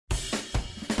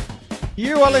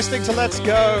You are listening to Let's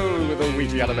Go, the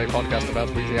weekly anime podcast about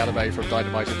weekly anime from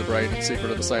Dynamite in the Brain and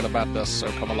Secret of the Sailor Madness. So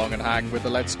come along and hang with the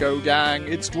Let's Go gang.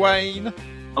 It's Dwayne.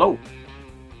 Hello.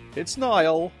 It's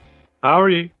Niall. How are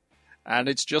you? And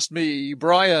it's just me,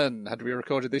 Brian. Had we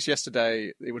recorded this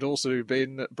yesterday, it would also have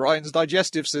been Brian's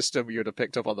digestive system you would have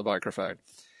picked up on the microphone.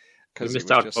 Because it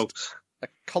was just folks. a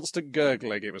constant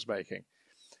gurgling it was making.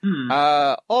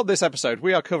 On this episode,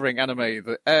 we are covering anime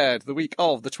that aired the week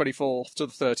of the 24th to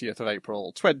the 30th of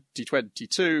April,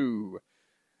 2022.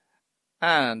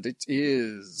 And it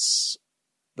is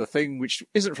the thing which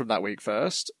isn't from that week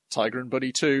first, Tiger and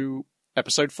Bunny 2,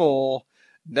 Episode 4,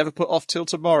 Never Put Off Till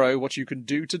Tomorrow What You Can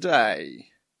Do Today.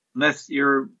 Unless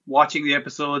you're watching the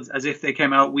episodes as if they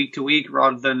came out week to week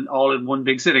rather than all in one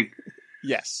big sitting.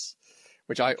 Yes,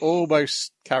 which I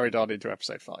almost carried on into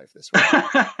Episode 5 this week.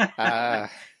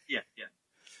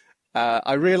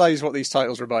 I realise what these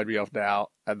titles remind me of now,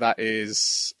 and that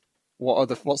is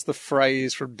what's the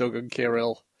phrase from Doug and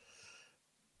Kirill?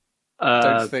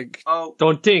 Don't think,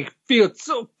 feel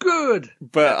so good.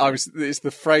 But it's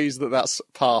the phrase that's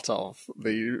part of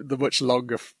the much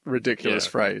longer, ridiculous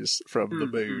phrase from the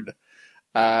moon.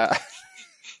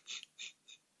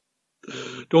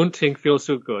 Don't think, feel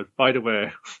so good. By the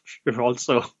way, you're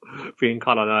also being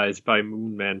colonised by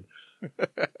moon men.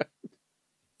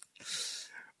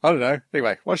 I don't know.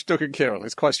 Anyway, watch Doug and Kirill.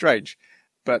 It's quite strange.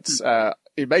 But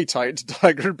it may tie into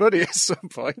Tiger and Bunny at some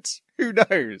point. Who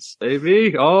knows?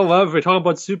 Maybe. Oh, well, if we're talking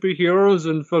about superheroes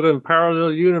and fucking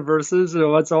parallel universes,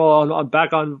 it's all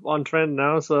back on trend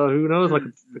now, so who knows what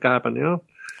could happen, you know?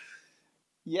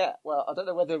 Yeah, well, I don't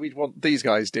know whether we'd want these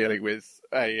guys dealing with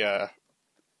a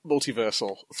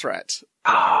multiversal threat.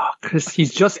 Because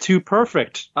he's just too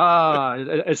perfect.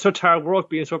 It's such hard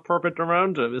work being so perfect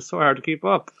around him. It's so hard to keep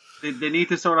up. They need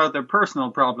to sort out their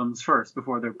personal problems first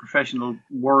before their professional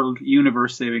world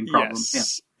universe-saving problems.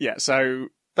 Yes. Yeah, so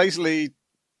basically,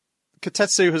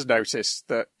 Kotetsu has noticed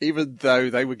that even though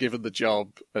they were given the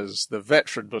job as the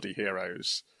veteran buddy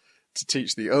heroes to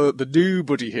teach the new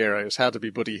buddy heroes how to be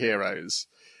buddy heroes,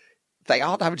 they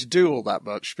aren't having to do all that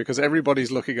much because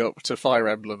everybody's looking up to Fire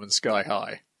Emblem and Sky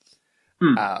High.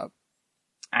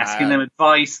 Asking them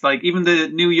advice, like even the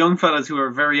new young fellas who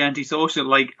are very antisocial,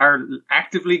 like are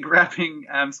actively grabbing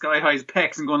Sky High's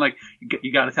pecs and going like,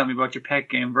 "You got to tell me about your pec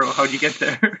game, bro. How'd you get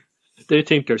there?" They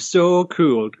think they're so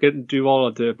cool, getting to do all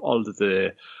of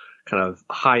the kind of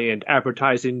high end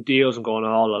advertising deals and going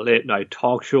on all the late night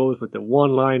talk shows with the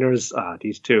one liners.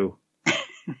 These two.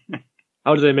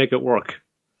 How do they make it work?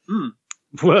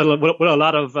 Well, with a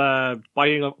lot of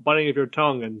biting of your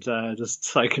tongue and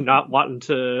just like not wanting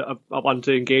to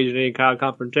engage in any kind of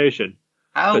confrontation.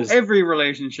 How every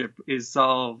relationship is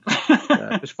solved.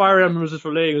 Because Fire Emblem was just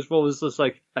relating as well. It's just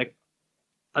like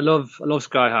I love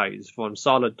Sky High. He's a fun,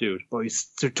 solid dude, but he's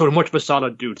too much of a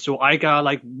solid dude. So I gotta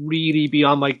like really be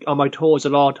on my toes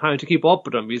at all times to keep up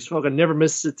with him. He's fucking never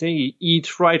misses a thing. He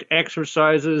eats right,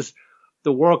 exercises,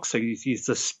 the works. Like he's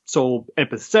just so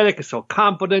empathetic, and so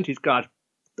confident. He's got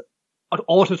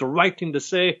always the right thing to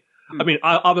say. I mean,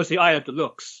 obviously I have the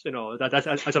looks, you know, that's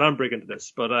what I'm bringing to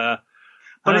this, but I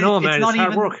don't know, man, it's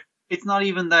hard work. It's not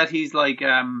even that he's like,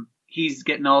 he's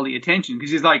getting all the attention,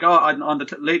 because he's like, on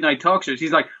the late night talk shows,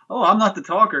 he's like, I'm not the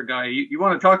talker guy. You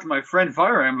want to talk to my friend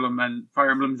Fire Emblem, and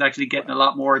Fire Emblem's actually getting a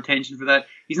lot more attention for that.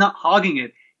 He's not hogging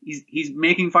it. He's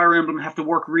making Fire Emblem have to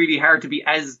work really hard to be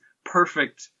as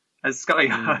perfect as Sky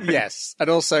High. Yes, and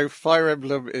also Fire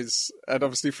Emblem is, and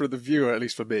obviously for the viewer, at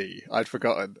least for me, I'd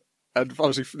forgotten, and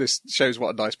obviously this shows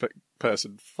what a nice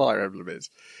person Fire Emblem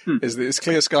is that it's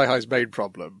clear Sky High's main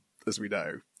problem, as we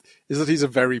know, is that he's a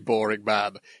very boring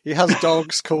man. He has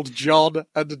dogs called John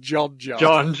and John.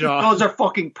 John. Those are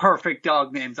fucking perfect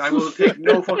dog names. I will take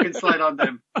no fucking slight on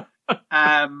them.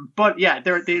 But yeah,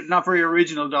 they're not very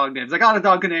original dog names. I got a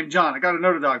dog named John. I got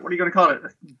another dog. What are you going to call it?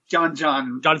 John.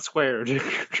 John squared.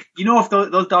 You know, if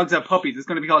those dogs have puppies, it's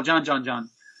going to be called John.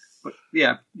 But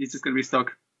yeah, it's just going to be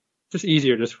stuck. Just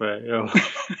easier this way, you know.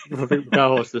 The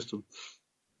whole system.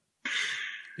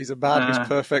 He's a man whose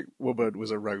perfect woman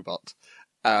was a robot.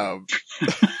 That's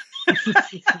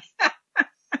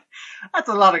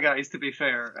a lot of guys, to be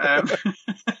fair.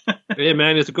 Hey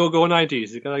man, it's a go 90s.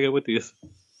 You gotta get with these.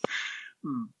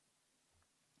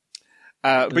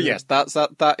 But yes,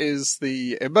 that is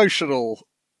the emotional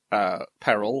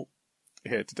peril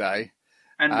here today.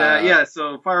 And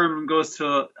so Fire Emblem goes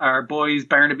to our boys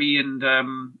Barnaby and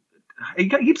he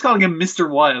keeps calling him Mr.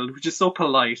 Wild, which is so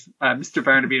polite. Mr.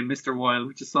 Barnaby and Mr. Wild,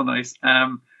 which is so nice.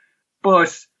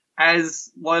 But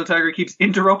as Wild Tiger keeps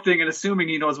interrupting and assuming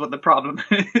he knows what the problem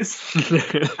is,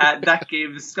 that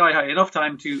gives Sky High enough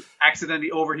time to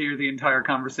accidentally overhear the entire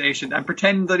conversation and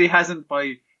pretend that he hasn't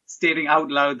by stating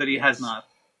out loud that he has not,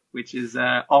 which is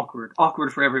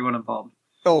awkward for everyone involved.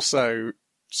 Also,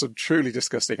 some truly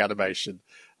disgusting animation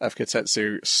of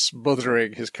Kotetsu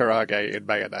smothering his karage in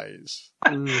mayonnaise.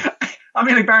 I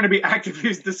mean, like Barnaby actively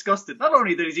is disgusted. Not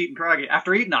only that he's eating karage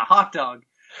after eating a hot dog,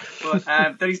 but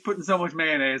that he's putting so much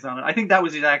mayonnaise on it. I think that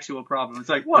was his actual problem. It's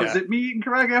like, what, is it me eating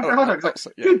karage after a hot dog? It's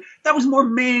like, dude, that was more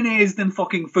mayonnaise than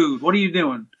fucking food. What are you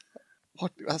doing?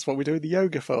 That's what we're doing the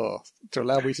yoga for, to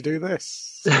allow me to do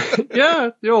this.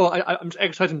 Yeah, I'm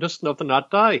exercising just enough to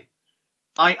not die.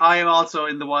 I am also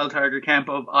in the Wild Tiger camp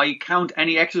of I count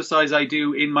any exercise I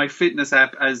do in my fitness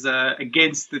app as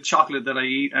against the chocolate that I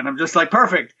eat, and I'm just like,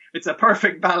 perfect. It's a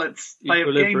perfect balance. I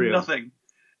have gained nothing.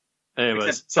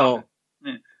 Anyways, so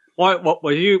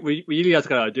what you guys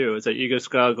gotta do is that you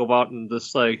just gotta go out and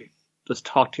just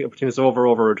talk things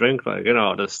over a drink,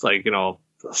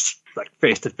 just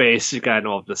face to face. You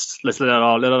gotta just let it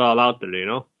all out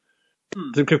there,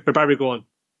 They're probably going,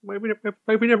 we've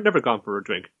never gone for a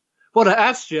drink. Well, I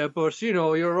asked you, but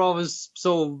you're always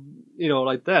so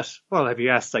like that. Well, have you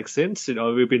asked since? It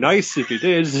would be nice if you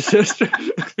did.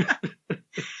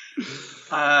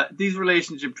 These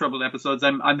relationship trouble episodes,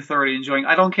 I'm thoroughly enjoying.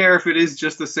 I don't care if it is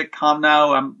just a sitcom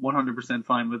now. I'm 100%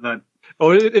 fine with that.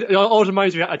 Oh, it all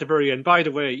reminds me at the very end. By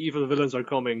the way, evil villains are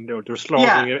coming. They're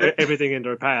slaughtering everything in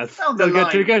their path. They'll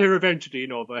get here eventually.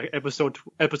 By episode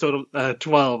 12,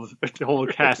 the whole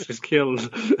cast is killed.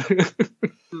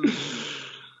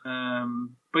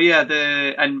 But yeah,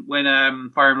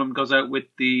 when Fire Emblem goes out with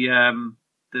the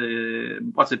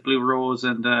Blue Rose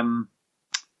and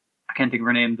I can't think of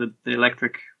her name, the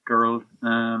electric girl.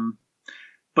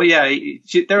 But yeah,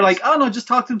 they're like, oh no, just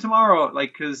talk to him tomorrow,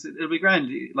 because it'll be grand.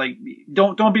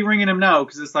 Don't be ringing him now,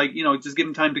 because it's just give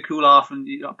him time to cool off and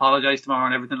apologize tomorrow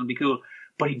and everything will be cool.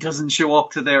 But he doesn't show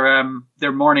up to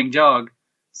their morning jog,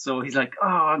 so he's like, oh,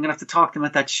 I'm gonna have to talk to him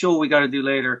at that show we got to do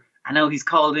later. And now he's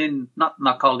called in,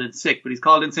 not called in sick, but he's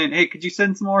called in saying, hey, could you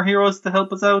send some more heroes to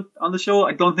help us out on the show?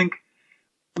 I don't think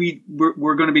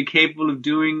we're going to be capable of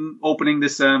opening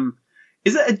this.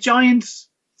 Is it a giant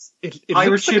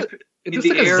pirate ship in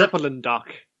the air? A Zeppelin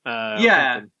dock.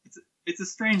 Yeah, it's a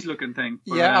strange looking thing.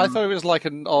 But, I thought it was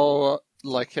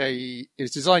it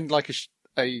was designed like a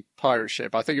pirate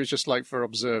ship. I think it was just for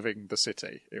observing the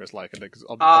city. It was like an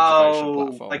observation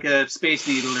platform. Like a space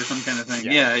needle or some kind of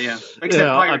thing. Yeah. Except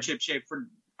pirate ship shape for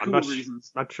cool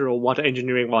reasons. Not sure what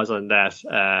engineering was on that.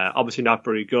 Obviously not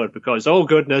very good, because oh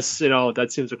goodness, that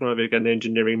seems like going to be an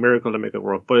engineering miracle to make it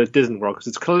work, but it doesn't work because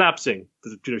it's collapsing.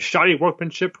 There's either shoddy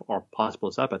workmanship or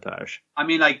possible sabotage. I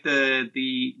mean,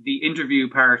 the interview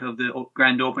part of the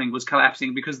grand opening was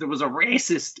collapsing because there was a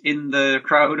racist in the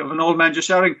crowd of an old man just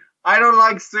shouting, I don't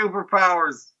like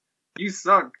superpowers. You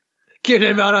suck. Get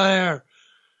him out of there.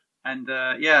 And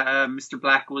Mr.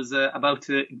 Black was about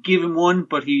to give him one,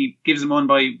 but he gives him one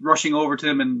by rushing over to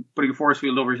him and putting a force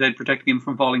field over his head, protecting him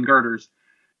from falling girders.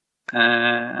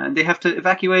 And they have to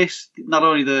evacuate not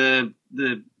only the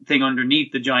thing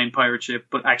underneath the giant pirate ship,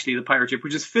 but actually the pirate ship,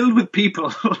 which is filled with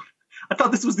people. I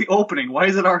thought this was the opening. Why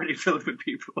is it already filled with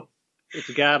people? It's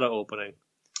a Gata opening.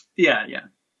 Yeah.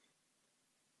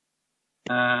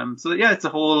 It's a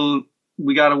whole,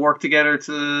 we got to work together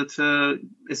to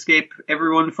escape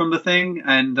everyone from the thing.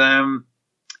 And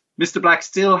Mr. Black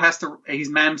still his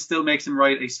mom still makes him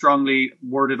write a strongly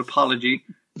worded apology,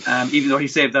 even though he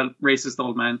saved that racist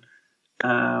old man.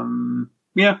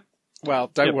 Well,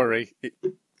 don't worry.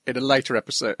 In a later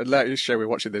episode, a later show we're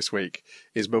watching this week,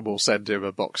 his mum will send him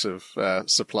a box of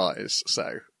supplies,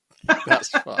 so that's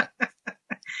fine.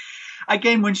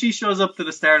 Again, when she shows up to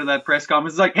the start of that press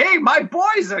conference, it's like, hey, my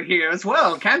boys are here as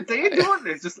well. Can't they do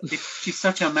it? She's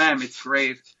such a ma'am. It's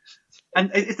great. And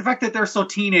it's the fact that they're so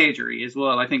teenagery as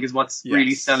well, I think, is what's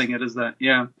really selling it, is that,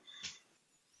 yeah.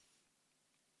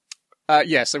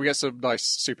 So we get some nice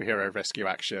superhero rescue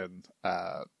action.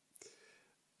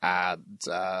 And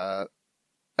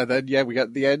then, we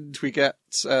get the end. We get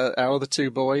our other two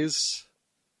boys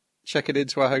checking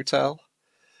into a hotel.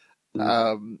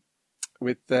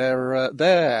 With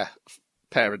their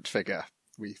parent figure,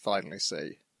 we finally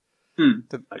see. Do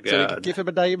they give him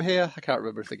a name here? I can't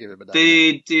remember if they give him a name.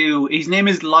 They do. His name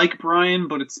is like Brian,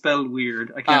 but it's spelled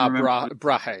weird. I can't remember.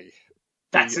 Brahe.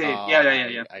 That's it.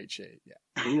 Yeah. H-E,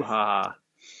 yeah. Ooh-ha.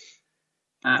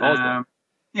 And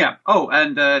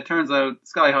turns out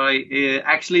Sky High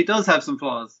actually does have some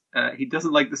flaws. He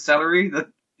doesn't like the celery that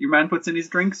your man puts in his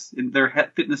drinks, in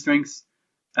their fitness drinks.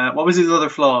 What was his other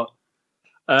flaw?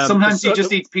 Sometimes he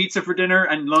just eats pizza for dinner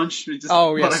and lunch.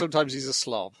 Sometimes he's a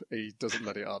slob. He doesn't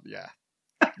let it on. Yeah.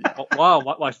 Wow,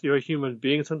 what you're a human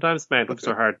being sometimes, man. Don't be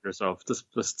so hard on yourself.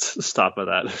 Just stop with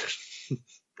that.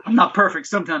 I'm not perfect.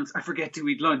 Sometimes I forget to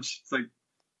eat lunch. It's like,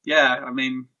 yeah, I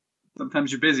mean,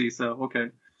 sometimes you're busy, so okay.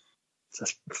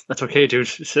 That's okay, dude.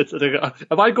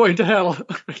 Am I going to hell?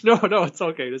 No, it's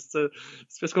okay. Just go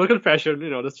to confession.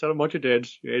 Just tell them what you did.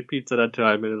 You ate pizza that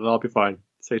time, and it'll all be fine.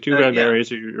 Say 2 grand Marys,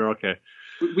 you're okay.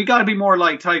 We got to be more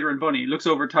like Tiger and Bunny. Looks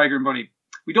over Tiger and Bunny.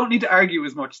 We don't need to argue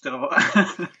as much, though.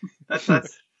 that's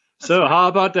so, how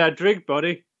about that drink,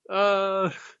 buddy?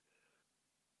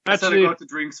 Actually, I got the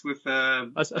drinks with.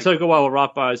 I said go out with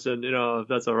rock bars, and if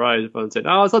that's all right. If I'm saying,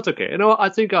 that's okay. I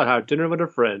think I'll have dinner with a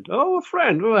friend. Oh, a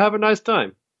friend. We'll have a nice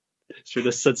time. Sure,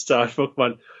 this sits down,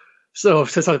 Bookman. So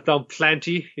since I've done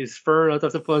plenty, his fur out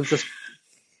of the fun. Just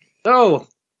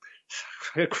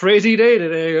a crazy day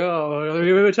today. Oh, let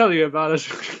me tell you about it.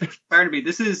 Barnaby,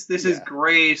 this is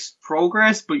great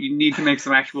progress, but you need to make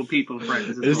some actual people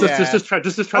friends. Just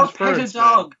transference. Pet a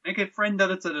dog. Make a friend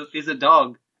that is a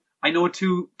dog. I know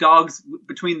 2 dogs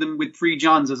between them with 3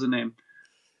 Johns as a name.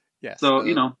 Yes. So,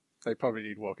 they probably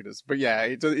need walkers. But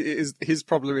yeah, his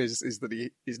problem is that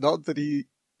he's not that he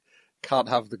can't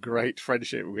have the great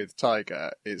friendship with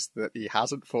Tiger, it's that he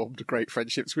hasn't formed great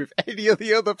friendships with any of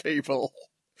the other people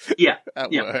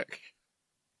at work.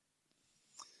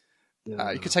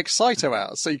 Yeah. You could take Saito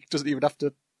out, so he doesn't even have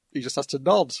to, he just has to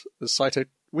nod as Saito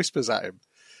whispers at him.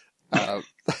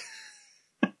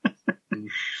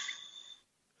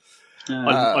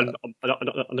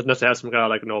 Unless they have some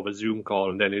kind of a Zoom call,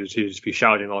 and then he'd just be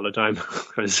shouting all the time.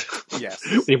 Because yes,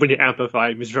 when you amplify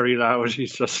him, he's very loud.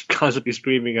 He's just constantly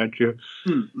screaming at you.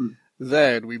 Mm-hmm.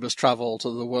 Then we must travel to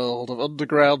the world of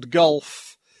underground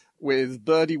golf with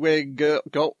Birdie Wing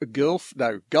Golf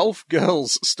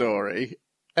Girls Story,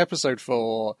 Episode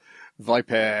 4,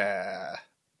 Viper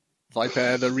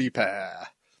the Repair.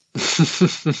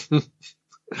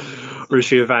 Or is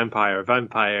she a vampire?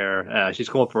 She's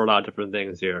going for a lot of different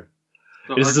things here.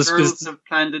 So our girls have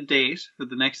planned a date for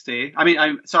the next day.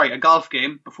 A golf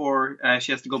game before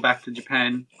she has to go back to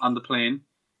Japan on the plane.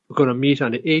 We're going to meet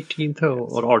on the 18th hole,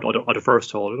 or the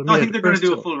first hole. I think they're going to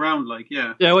do a full round,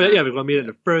 Yeah, we're going to meet at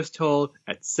the first hole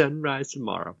at sunrise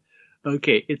tomorrow.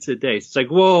 Okay, it's a date. It's like,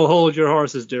 whoa, hold your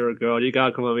horses, dear girl. You got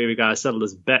to come with me. We got to settle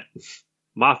this bet.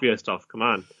 Mafia stuff, come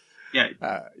on. Yeah.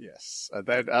 Yes. And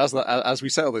then as we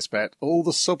settle this bet, all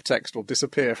the subtext will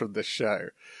disappear from this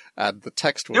show, and the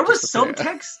text will disappear.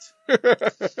 There was subtext?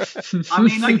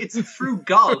 It's through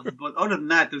golf, but other than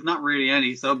that, there's not really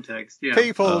any subtext. Yeah.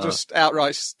 People just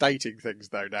outright stating things,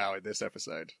 though, now in this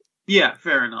episode. Yeah,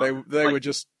 fair enough. They were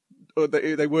just...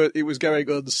 it was going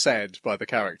unsaid by the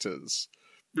characters,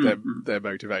 their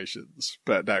motivations.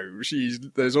 But no,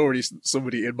 there's already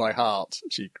somebody in my heart,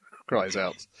 she cries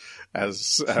out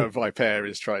as Viper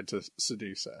is trying to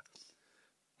seduce her,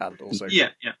 and also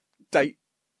date,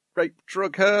 rape,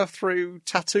 drug her through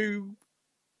tattoo.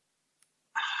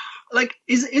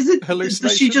 Is it hallucinations?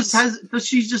 Does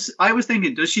she just? I was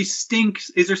thinking, does she stink?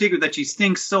 Is her secret that she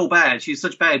stinks so bad? She's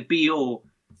such bad BO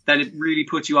that it really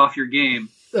puts you off your game.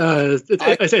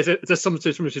 It's just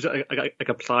something she's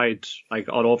applied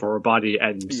all over her body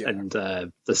and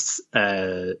this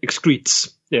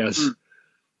excretes. Yes.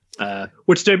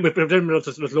 Which then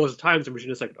there's loads of times when she's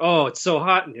just like, oh, it's so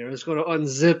hot in here. I'm just going to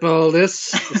unzip all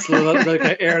this. Just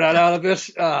air that out a bit.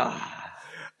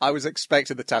 I was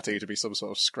expecting the tattoo to be some sort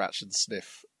of scratch and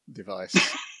sniff device.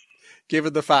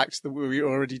 Given the fact that we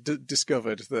already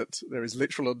discovered that there is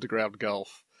literal underground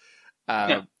golf.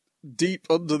 Deep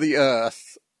under the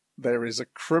earth, there is a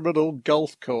criminal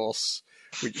golf course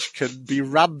which can be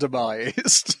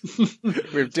randomized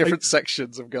with different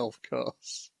sections of golf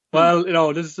course.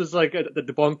 Well, this is like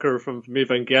the bunker from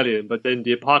Evangelion, but then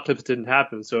the apocalypse didn't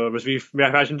happen, so it was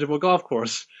reimagined into a golf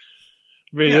course.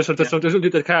 There's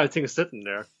the kind of thing sitting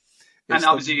there. And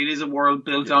obviously it is a world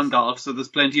built on golf, so there's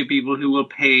plenty of people who will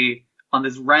pay on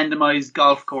this randomized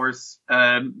golf course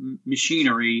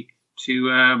machinery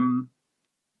to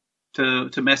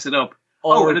mess it up.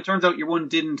 And it turns out your one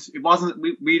didn't. It wasn't.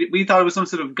 We thought it was some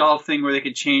sort of golf thing where they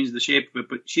could change the shape of it,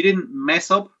 but she didn't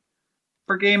mess up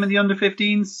her game in the under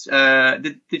 15s.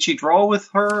 Did she draw with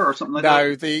her or something like that?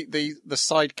 No, the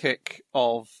sidekick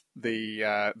of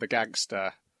the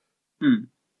gangster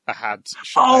had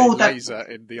shot a laser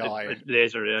in the eye.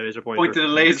 Laser pointer. Pointed a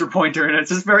laser pointer, and it's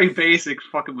just very basic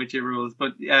fucking with your rules.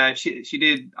 But she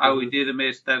did. I did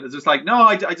admit that it was just like, no,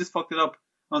 I just fucked it up.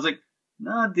 I was like,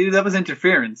 no, dude, that was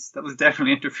interference. That was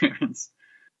definitely interference.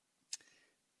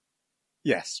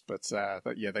 Yes, but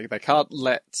they can't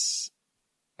let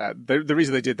The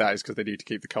reason they did that is because they need to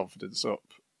keep the confidence up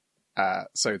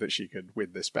so that she could win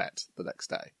this bet the next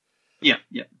day. Yeah.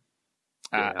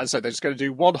 And so they're just going to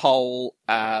do one hole,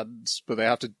 but they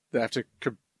have to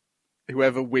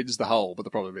whoever wins the hole. But the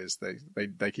problem is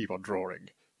they keep on drawing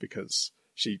because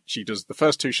she does the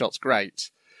first 2 shots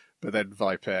great, but then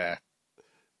Viper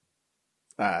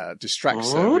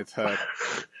distracts her with her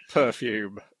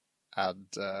perfume and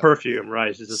perfume,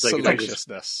 right? It's just like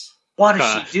salaciousness. What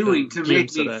is she doing to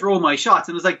make me throw my shots?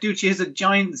 And it was like, dude, she has a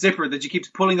giant zipper that she keeps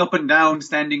pulling up and down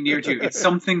standing near to you. It's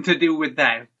something to do with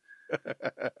that.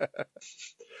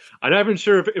 I'm not even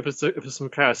sure if it's some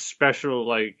kind of special,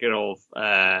 like,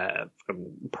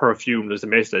 perfume that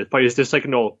makes it. But it's just like,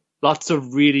 lots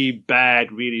of really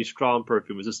bad, really strong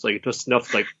perfume. It's just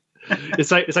enough, like,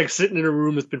 it's like sitting in a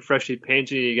room that's been freshly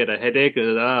painted, and you get a headache,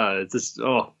 and it's just,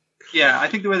 oh. Yeah, I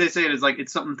think the way they say it is like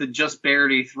it's something to just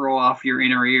barely throw off your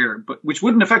inner ear, but which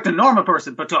wouldn't affect a normal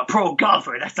person, but to a pro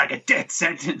golfer, that's like a death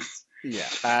sentence.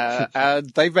 Yeah,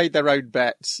 and they've made their own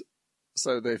bet.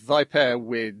 So if Viper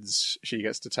wins, she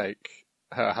gets to take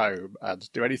her home and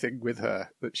do anything with her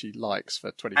that she likes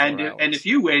for 24 hours. And if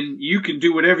you win, you can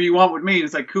do whatever you want with me. And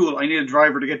it's like, cool, I need a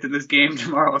driver to get to this game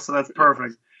tomorrow, so that's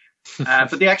perfect. But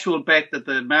the actual bet that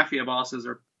the mafia bosses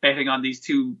are betting on these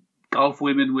 2 golf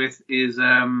women with is...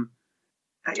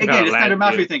 Again, it's not a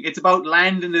mafia thing. It's about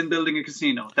land and then building a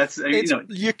casino. That's it's your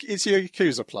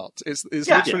Yakuza plot. It's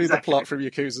literally the plot from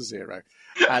Yakuza 0.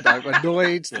 And I'm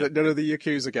annoyed that none of the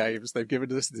Yakuza games, they've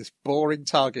given us this boring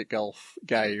target golf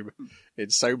game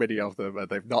in so many of them, and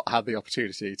they've not had the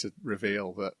opportunity to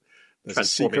reveal that there's a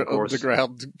secret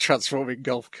underground transforming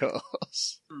golf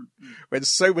course. When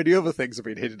so many other things have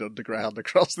been hidden underground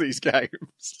across these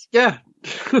games. Yeah.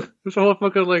 There's a whole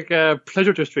fucking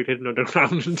pleasure district hidden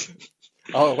underground.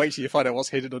 Oh, wait till you find out what's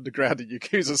hidden underground in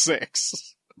Yakuza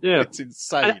 6. Yeah. It's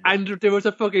insane. And there was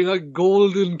a fucking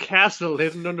golden castle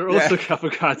hidden under Osaka, for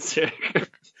God's sake.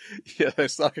 Yeah,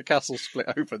 there's like a castle split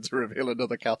open to reveal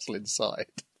another castle inside.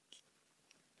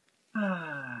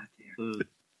 Ah, dear.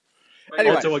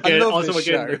 Anyway, I love this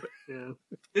show.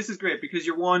 This is great because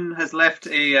your one has left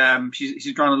a...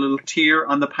 she's drawn a little tear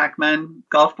on the Pac-Man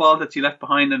golf ball that she left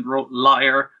behind and wrote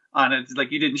liar on it. It's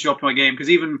like, you didn't show up to my game, because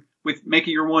even... with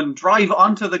making your one drive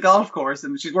onto the golf course,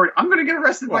 and she's worried, I'm going to get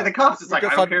arrested by the cops. It's like,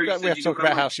 I don't care. We have to talk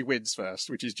about how she wins first,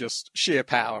 which is just sheer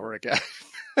power again.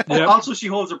 Also, she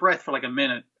holds her breath for like a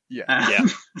minute. Yeah.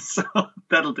 So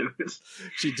that'll do it.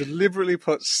 She deliberately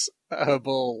puts her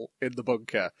ball in the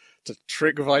bunker to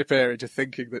trick Viper into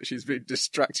thinking that she's been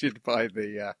distracted by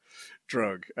the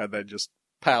drug, and then just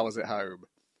powers it home.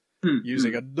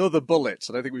 Using another bullet.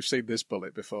 I don't think we've seen this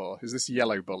bullet before. Is this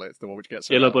yellow bullet the one which gets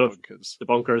yellow bullet? Bunkers? The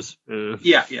bunkers.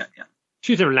 Yeah.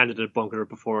 She's never landed in a bunker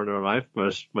before in her life,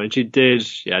 but when she did,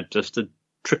 just to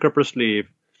trick up her sleeve.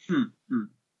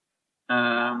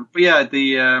 But yeah,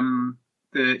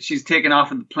 she's taken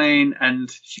off in the plane, and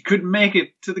she couldn't make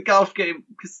it to the golf game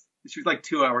because she was like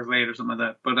 2 hours late or something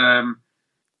like that.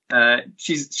 But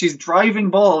she's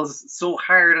driving balls so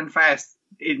hard and fast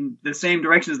in the same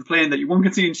direction as the plane that you won't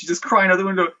can see, and she's just crying out the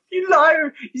window, "You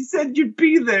liar! You said you'd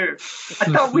be there. I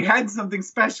thought we had something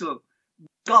special."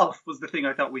 Golf was the thing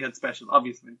I thought we had special,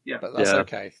 obviously. Yeah, but that's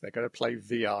okay. They're going to play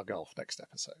VR golf next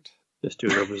episode. Just do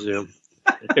it, I presume.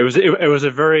 It was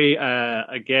a very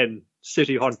again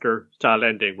City Hunter style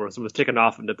ending where someone's taken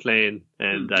off in the plane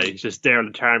and he's just there on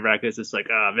the tarmac. It's just like,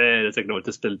 oh man, it's like, no,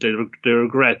 just the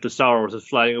regret, the sorrows is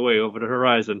flying away over the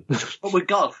horizon. But with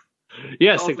golf.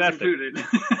 Yes, golf exactly.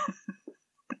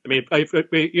 I mean,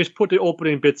 you just put the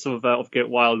opening bits of Get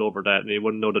Wild over that, and you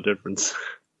wouldn't know the difference.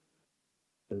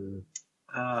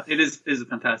 It is a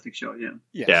fantastic show, yeah.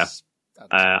 Yes.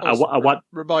 Yeah. I want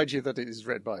remind you that it is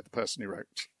read by the person who wrote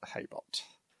Haybot.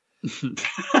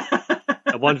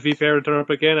 I want VPR to turn up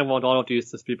again. I want all of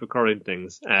these to be recurring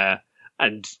things.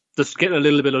 And just getting a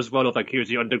little bit as well of, like, here's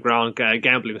the underground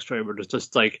gambling stream where there's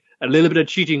just like a little bit of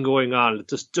cheating going on,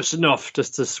 just enough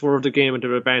just to swerve the game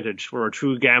into advantage where a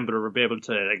true gambler would be able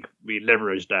to like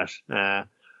leverage that.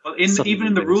 Well, even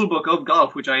in the rule book of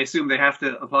golf, which I assume they have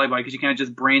to apply by because you can't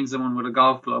just brain someone with a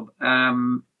golf club,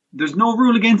 there's no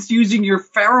rule against using your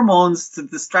pheromones to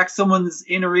distract someone's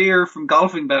inner ear from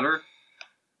golfing better,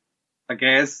 I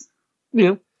guess.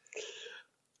 Yeah.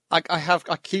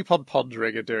 I keep on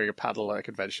pondering and doing a panel at a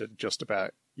convention just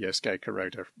about Yosuke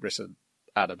Kuroda written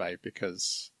anime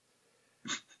because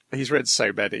he's written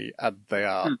so many and they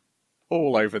are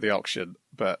all over the auction.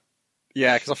 But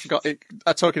yeah, because I forgot,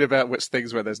 talking about which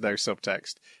things where there's no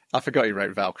subtext, I forgot he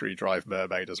wrote Valkyrie Drive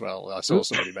Mermaid as well. I saw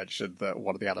somebody mention that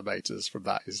one of the animators from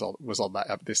that was on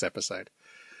this episode,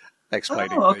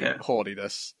 explaining the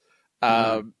horniness.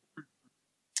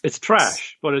 It's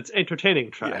trash, but it's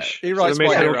entertaining trash. Yeah, he writes so it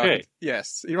makes My it Hero. okay.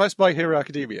 Yes, he writes My Hero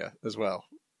Academia as well.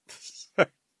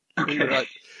 Okay.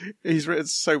 He's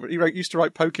written he used to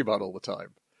write Pokemon all the time.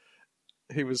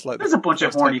 He was like There's a bunch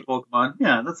of horny Pokemon.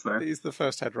 Yeah, that's fair. He's the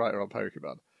first head writer on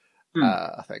Pokemon,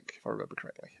 I think, if I remember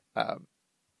correctly.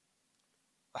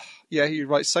 Yeah, he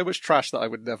writes so much trash that I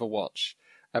would never watch,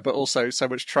 but also so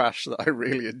much trash that I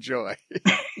really enjoy.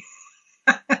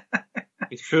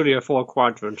 It's truly a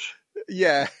 4-quadrant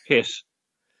Yeah, hit.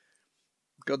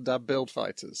 Gundam Build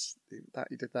Fighters.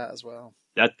 He did that as well.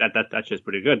 That's just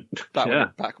pretty good.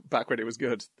 Back when it was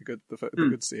good, the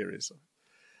good series.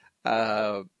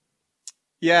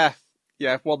 Yeah,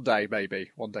 one day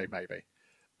maybe.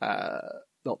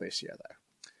 Not this year though.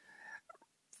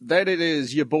 Then it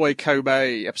is your boy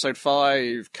Kobe, episode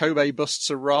 5, Kobe Busts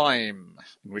a Rhyme,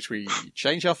 in which we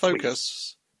change our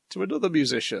focus to another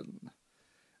musician,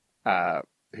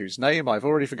 whose name I've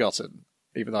already forgotten,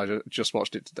 even though I just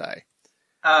watched it today.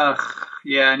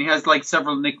 Yeah, and he has like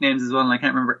several nicknames as well, and I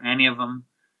can't remember any of them.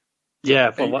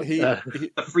 Yeah, for what? The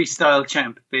freestyle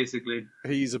champ, basically.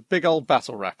 He's a big old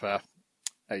battle rapper.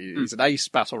 He's an ace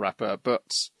battle rapper,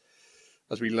 but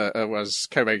as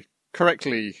Kobe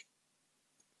correctly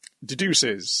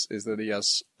deduces, is that he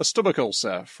has a stomach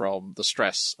ulcer from the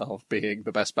stress of being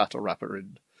the best battle rapper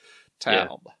in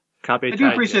town. Yeah. I do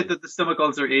appreciate that the stomach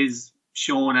ulcer is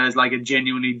shown as like a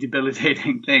genuinely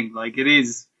debilitating thing. Like it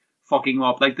is fucking him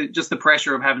up. Like just the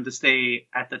pressure of having to stay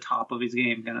at the top of his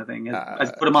game kind of thing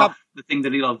has put him off the thing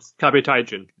that he loves. Kabe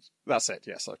Taijin. That's it,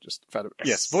 yes. I just found it.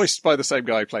 Yes, voiced by the same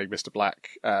guy playing Mr. Black,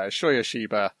 Shoya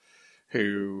Shiba,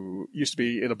 who used to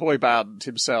be in a boy band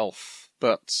himself,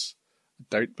 but I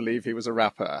don't believe he was a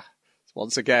rapper.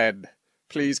 Once again,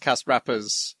 please cast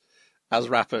rappers as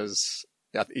rappers.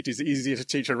 It is easier to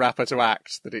teach a rapper to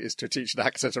act than it is to teach an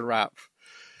actor to rap.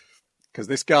 Because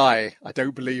this guy, I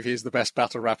don't believe he's the best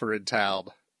battle rapper in town.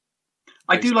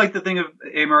 I do like the thing of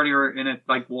him earlier in it,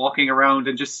 like walking around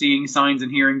and just seeing signs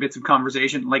and hearing bits of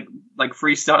conversation, like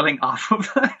freestyling off of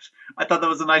that. I thought that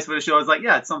was a nice way to show. I was like,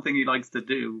 yeah, it's something he likes to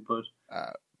do, but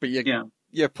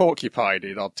you're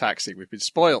porcupine on Taxi. We've been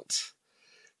spoilt.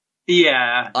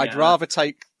 Yeah, I'd rather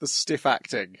take the stiff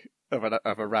acting of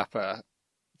a rapper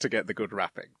to get the good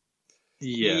rapping.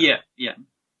 Yeah.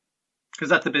 Because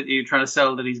that's the bit you're trying to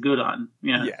sell that he's good on.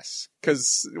 Yeah. Yes,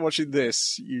 because watching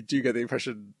this, you do get the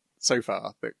impression so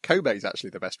far that Kobe's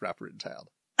actually the best rapper in town.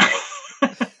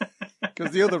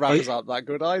 Because the other rappers aren't that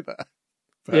good either.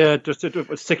 But... Yeah, just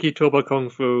Seki Toba Kung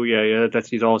Fu. Yeah,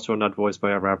 he's also not voiced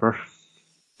by a rapper.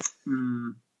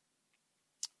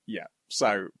 Yeah.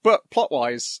 So, but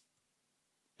plot-wise,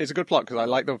 it's a good plot because I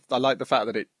like the fact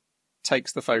that it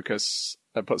takes the focus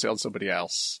and puts it on somebody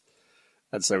else,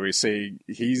 and so we see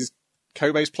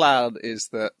Kobe's plan is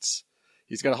that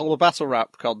he's going to hold a battle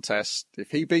rap contest. If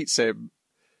he beats him,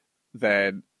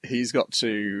 then he's got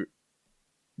to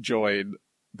join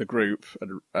the group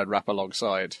and rap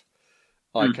alongside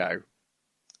Aiko.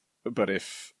 But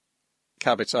if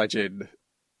Kabe Taijin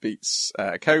beats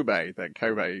Kobe, then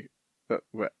Kobe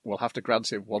will have to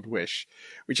grant him one wish,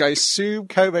 which I assume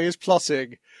Kobe is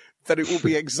plotting that it will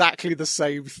be exactly the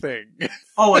same thing.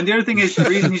 Oh, and the other thing is, the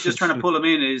reason he's just trying to pull him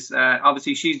in is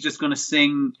obviously she's just going to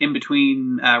sing in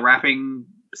between rapping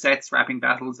sets, rapping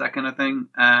battles, that kind of thing.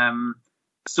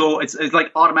 So it's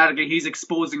like automatically he's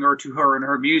exposing her to her and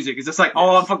her music. It's just like,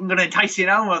 oh, I'm fucking going to entice you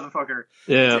now, motherfucker.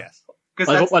 Yeah. Yes.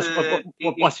 Because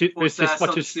that's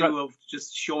of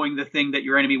just showing the thing that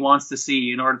your enemy wants to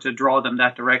see in order to draw them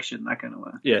that direction, that kind of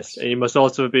way. Yes, and you must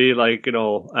also be like,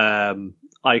 you're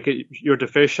the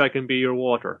fish, I can be your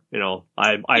water.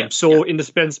 I'm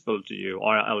indispensable to you,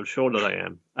 or I will show that I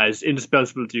am as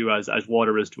indispensable to you as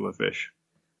water is to a fish.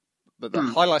 But the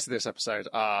highlights of this episode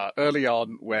are early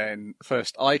on when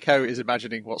first Aiko is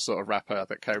imagining what sort of rapper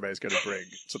that Kobe is going to bring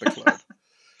to the club.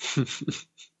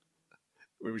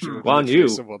 Which will be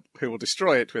someone who will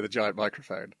destroy it with a giant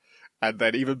microphone. And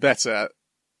then even better,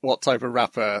 what type of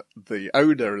rapper the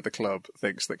owner of the club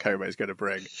thinks that Kobe is going to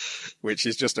bring, which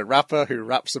is just a rapper who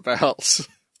raps about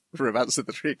Romance of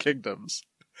the Three Kingdoms.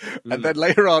 And then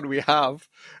later on we have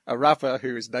a rapper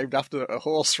who is named after a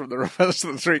horse from the Romance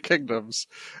of the Three Kingdoms,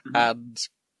 and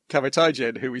Kabe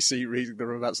Taijin, who we see reading the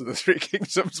Romance of the Three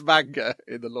Kingdoms manga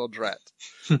in the laundrette.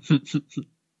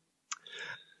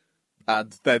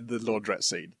 And then the laundrette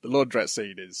scene. The laundrette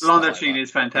scene is... The laundrette scene is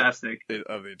fantastic.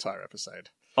 Of the entire episode.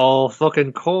 Oh,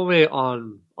 fucking Kobe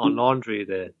on laundry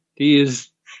there.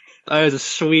 That is a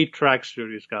sweet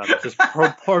tracksuit he's got. It's just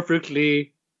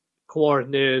perfectly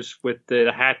coordinated with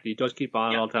the hat. He does keep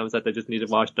on all the times that they just need to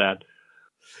wash that.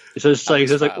 It's just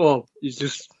like, oh, he's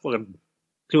just fucking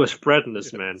Do a spread in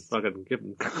this, man. Fucking give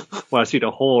him. Well, I see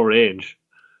the whole range.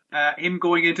 Him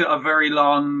going into a very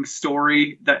long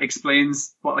story that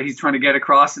explains what he's trying to get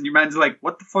across, and your man's like,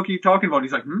 "What the fuck are you talking about?" And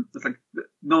he's like, It's like,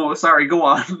 "No, sorry, go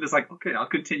on." It's like, "Okay, I'll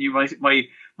continue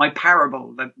my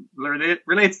parable that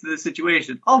relates to the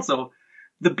situation." Also,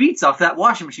 the beats off that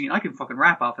washing machine, I can fucking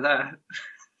rap off of that.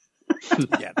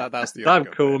 Yeah, that's the. I'm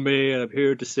cool, man. I'm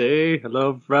here to say I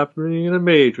love rapping in a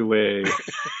major way.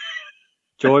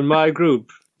 Join my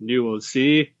group, and you will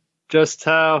see just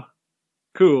how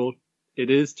cool it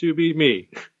is to be me.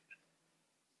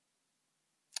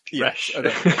 Yes, Fresh.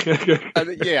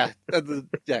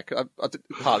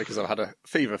 partly because I've had a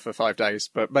fever for 5 days,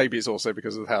 but maybe it's also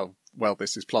because of how well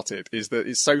this is plotted. Is that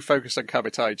it's so focused on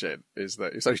Kamitaijin? Is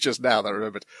that it's only just now that I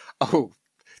remembered? Oh,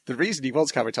 the reason he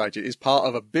wants Kamitaijin is part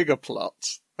of a bigger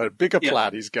plot, a bigger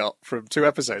plan he's got from 2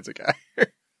 episodes ago.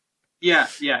 Yeah,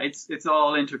 it's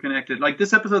all interconnected. Like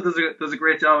this episode does a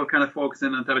great job of kind of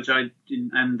focusing on Kamitaijin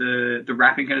and the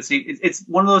rapping kind of scene. It's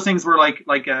one of those things where like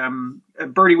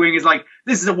Birdie Wing is like,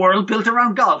 this is a world built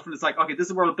around golf, and it's like, okay, this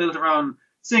is a world built around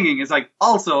singing. It's like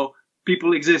also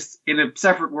people exist in a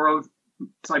separate world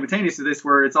simultaneous to this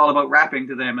where it's all about rapping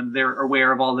to them, and they're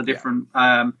aware of all the different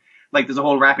like there's a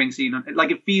whole rapping scene.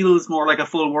 Like it feels more like a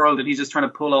full world, and he's just trying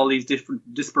to pull all these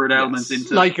different disparate elements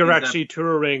into. Like you're actually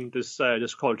touring this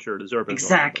culture, this urban.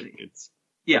 Exactly.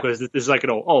 Because this is like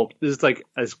this is like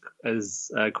as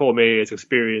Comey is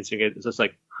experiencing it. It's just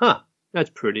like, that's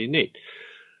pretty neat.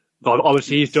 But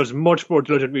obviously, he does much more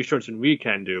diligent research than we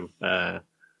can do. But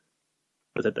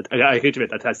I hate to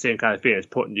admit that same kind of feeling is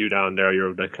putting you down there.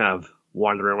 You're like kind of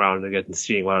wandering around and getting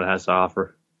seeing what it has to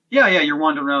offer. Yeah, you're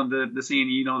wandering around the scene,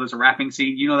 you know there's a rapping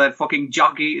scene, you know that fucking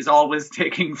jockey is always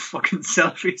taking fucking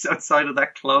selfies outside of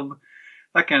that club,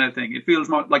 that kind of thing. It feels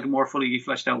more like a more fully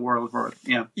fleshed out world for it,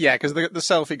 yeah. Yeah, because the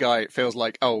selfie guy feels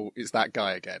like, oh, it's that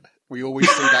guy again. We always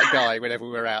see that guy whenever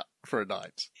we're out for a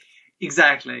night.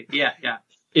 Exactly, yeah.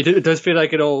 It does feel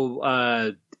like,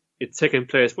 it's taking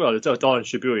place, well, it's all in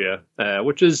Shibuya,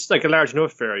 which is like a large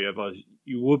enough area, but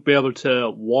you would be able to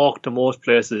walk to most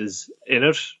places in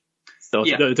it. So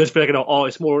it does feel like,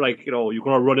 it's more like, you're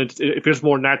going to run into, it feels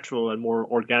more natural and more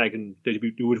organic, and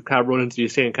you would kind of run into the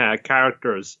same kind of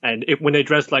characters. And when they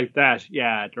dress like that,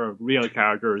 they're real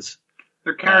characters.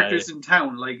 They're characters in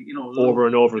town, like, over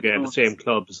and over again, the same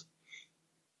clubs.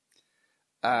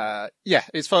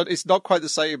 It's fun. It's not quite the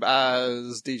same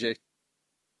as DJ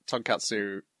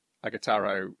Tonkatsu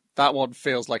Agataro. That one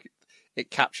feels like it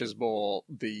captures more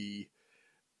the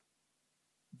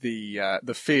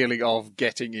feeling of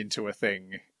getting into a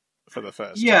thing for the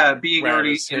first time. Being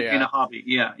already in a hobby.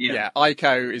 Yeah.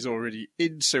 Aiko is already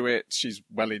into it. She's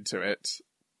well into it.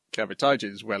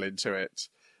 Kamitaijin's well into it.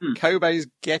 Kobe's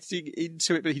getting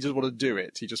into it, but he doesn't want to do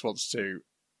it. He just wants to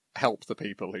help the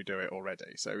people who do it already.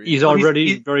 So he's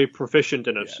already very proficient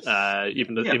in it. Yes.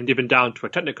 Even down to a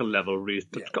technical level, really.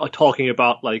 Talking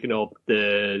about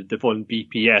the fun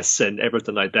BPS and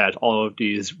everything like that. All of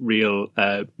these real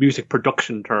music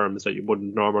production terms that you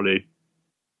wouldn't normally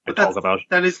talk about.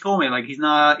 That is Comey. Like he's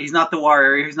not the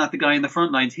warrior. He's not the guy in the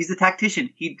front lines. He's the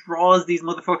tactician. He draws these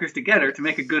motherfuckers together to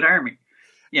make a good army.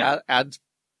 Yeah,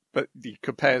 but he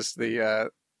compares the.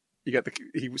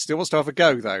 He still wants to have a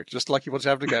go, though, just like he wants to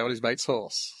have a go on his mate's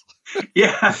horse.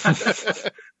 Yeah.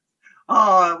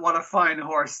 Oh, what a fine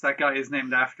horse that guy is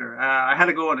named after. I had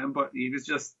a go on him, but he was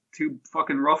just too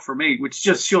fucking rough for me, which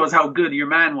just shows how good your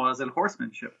man was at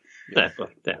horsemanship. Yeah,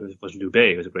 but that was Liu Bei.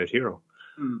 He was a great hero.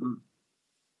 Mm-hmm.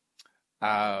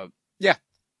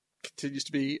 Continues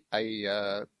to be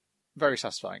a very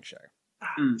satisfying show.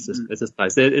 It's just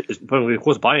nice. It's probably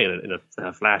close by in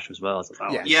a flash as well. So,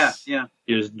 yeah.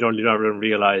 You just don't even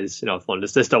realize, fun.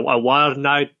 It's just a wild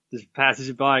night just passes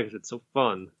you by because it's so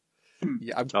fun.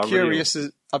 Yeah, I'm curious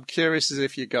as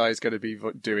if you guys going to be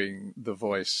doing the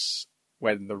voice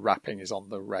when the rapping is on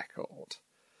the record.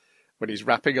 When he's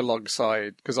rapping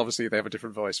alongside, because obviously they have a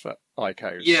different voice for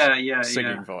Aiko's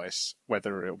singing voice,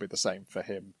 whether it'll be the same for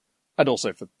him, and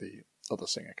also for the other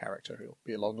singer character who'll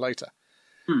be along later.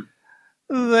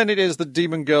 Then it is The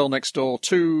Demon Girl Next Door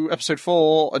 2, Episode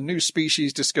 4, A New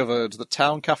Species Discovered. The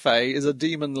town cafe is a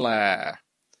demon lair.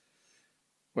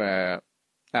 Where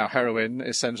our heroine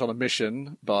is sent on a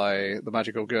mission by the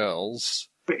magical girls.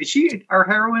 But is she our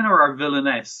heroine or our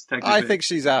villainess, technically? I think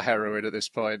she's our heroine at this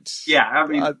point. Yeah, I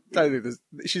mean... I don't think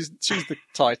she's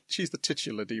the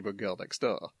titular Demon Girl Next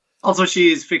Door. Also,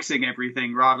 she is fixing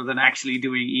everything rather than actually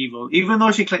doing evil. Even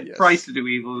though she tries to do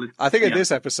evil. I think in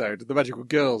this episode, the magical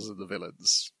girls are the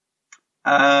villains.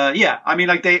 I mean,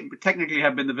 like, they technically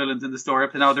have been the villains in the story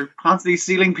up to now. They're constantly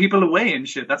sealing people away and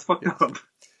shit. That's fucked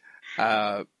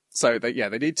up. So they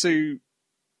need to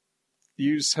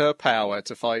use her power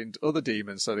to find other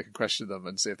demons so they can question them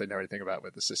and see if they know anything about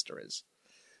where the sister is.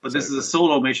 But this is a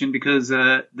solo mission because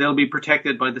they'll be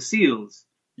protected by the seals.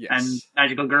 Yes. And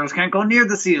magical girls can't go near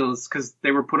the seals because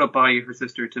they were put up by her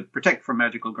sister to protect from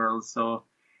magical girls. So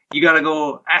you got to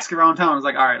go ask around town. It's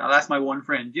like, all right, I'll ask my one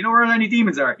friend. Do you know where any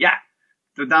demons are? Yeah,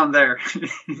 they're down there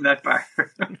in that bar.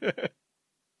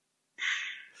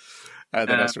 And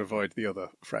then has to avoid the other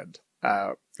friend,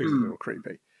 who's a little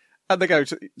creepy. And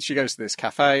she goes to this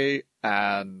cafe,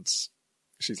 and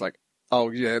she's like, "Oh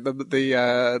yeah,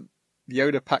 the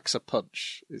Yoda packs a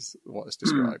punch," is what is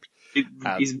described.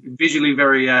 He's visually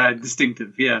very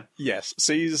distinctive. Yeah. Yes,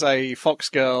 sees a fox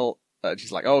girl, and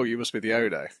she's like, "Oh, you must be the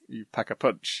Yoda. You pack a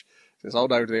punch." She says, "Oh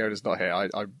no, the Yoda's not here.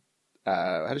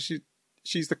 How does she?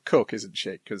 She's the cook, isn't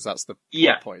she? Because that's the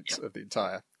plot point of the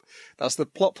entire." That's the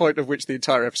plot point of which the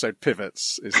entire episode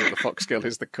pivots, is that the fox girl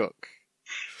is the cook.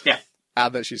 Yeah.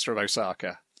 And that she's from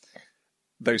Osaka.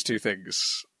 Those two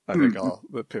things, I think, are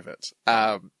the pivot.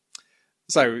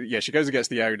 So, yeah, she goes against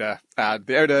the Yoda, and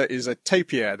the Yoda is a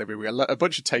tapir. There will be a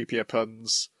bunch of tapir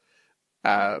puns,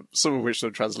 some of which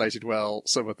are translated well,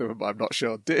 some of them I'm not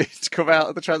sure did come out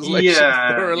of the translation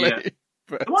thoroughly. Yeah.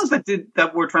 But the ones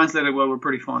that were translated well were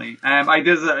pretty funny.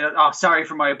 Sorry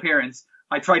for my appearance.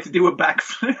 I tried to do a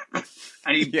backflip,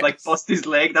 and he bust his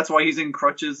leg. That's why he's in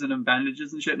crutches and in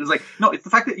bandages and shit. And it's like, no, it's the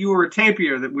fact that you were a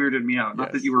tapir that weirded me out,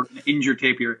 not that you were an injured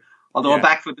tapir. Although a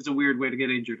backflip is a weird way to get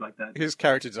injured like that. His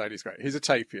character design is great. He's a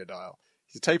tapir, Niall.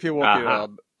 He's a tapir walking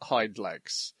on hind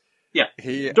legs. Yeah,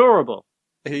 adorable.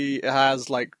 He has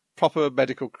like proper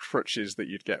medical crutches that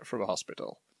you'd get from a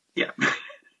hospital. Yeah.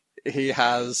 He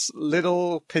has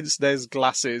little pince-nez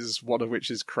glasses, one of which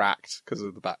is cracked because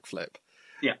of the backflip.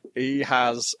 Yeah. He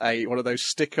has one of those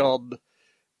stick-on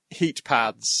heat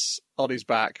pads on his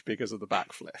back because of the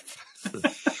backflip.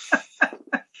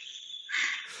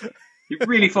 He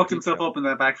really fucked himself up in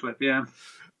that backflip, yeah.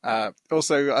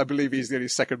 Also, I believe he's the only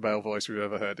second male voice we've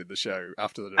ever heard in the show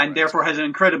after the director. And therefore has an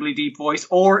incredibly deep voice,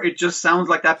 or it just sounds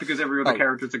like that because every other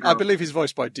character's a girl. I believe he's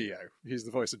voiced by Dio. He's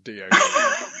the voice of Dio.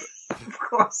 Of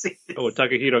course he is. Oh,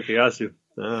 Takahiro Kiyasu.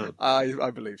 Oh. I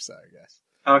believe so, yes.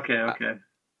 Okay.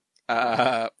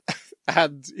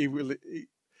 And he will.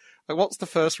 What's the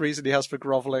first reason he has for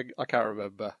grovelling? I can't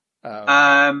remember.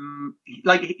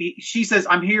 She says,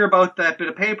 "I'm here about that bit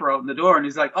of paper out in the door," and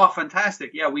he's like, "Oh,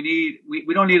 fantastic! Yeah, we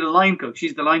don't need a line cook.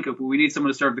 She's the line cook, but we need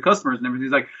someone to serve the customers and everything."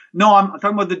 He's like, "No, I'm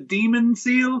talking about the demon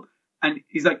seal," and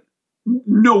he's like,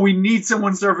 "No, we need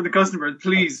someone serving the customers.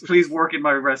 Please work in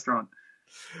my restaurant."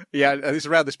 Yeah, and it's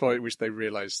around this point in which they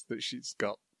realise that she's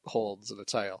got horns and a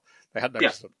tail. They had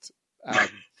noticed them.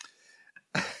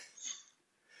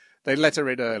 They let her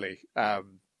in early.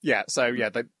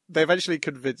 They eventually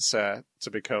convince her to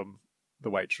become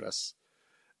the waitress.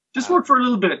 Just work for a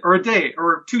little bit, or a day,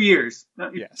 or 2 years.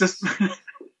 Yes.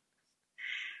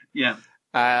 Yeah.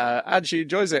 And she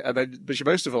enjoys it, but she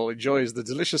most of all enjoys the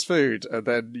delicious food, and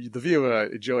then the viewer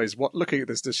enjoys looking at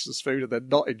this delicious food and then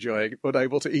not enjoying,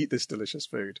 unable to eat this delicious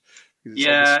food.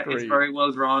 It's very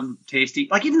well drawn, tasty.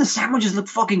 Like, even the sandwiches look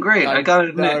fucking great, I gotta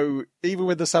admit. No, even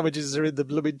when the sandwiches are in the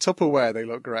blooming Tupperware, they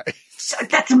look great.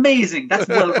 That's amazing. That's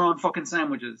well drawn fucking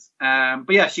sandwiches. But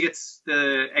yeah, she gets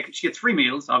free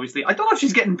meals, obviously. I don't know if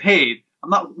she's getting paid. I'm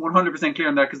not 100% clear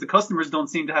on that, because the customers don't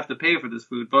seem to have to pay for this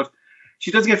food, but she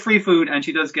does get free food, and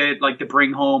she does get to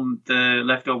bring home the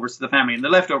leftovers to the family, and the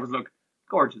leftovers look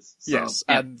gorgeous. So, yes,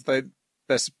 yeah. And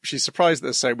she's surprised that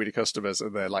there's so many customers,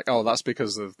 and they're like, "Oh, that's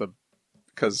because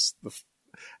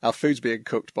our food's being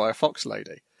cooked by a fox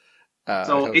lady."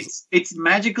 So it's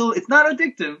magical. It's not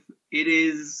addictive. It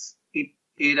is. If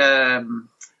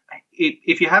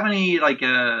you have any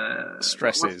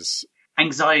stresses,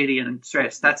 anxiety and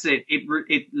stress, that's it.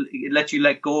 It lets you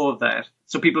let go of that.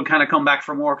 So people kind of come back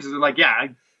for more because they're like,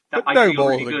 no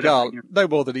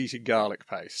more than eating garlic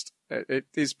paste. It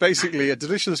is basically a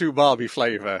delicious umami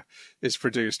flavour is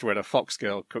produced when a fox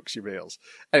girl cooks your meals.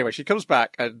 Anyway, she comes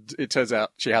back, and it turns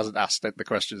out she hasn't asked the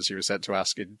questions she was sent to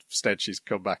ask. Instead, she's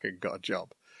come back and got a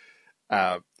job.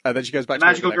 And then she goes back.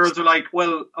 Magical girls are like,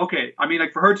 well, okay. I mean,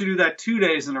 for her to do that 2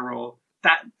 days in a row,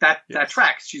 that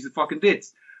tracks. She's a fucking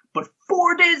ditz. But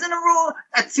 4 days in a row,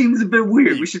 that seems a bit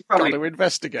weird. We should probably got to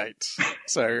investigate.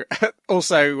 So,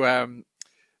 also,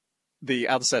 the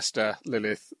ancestor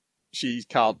Lilith, she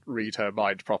can't read her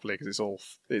mind properly because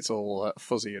it's all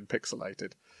fuzzy and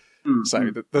pixelated. Mm-hmm.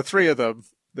 So the three of them,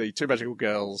 the two magical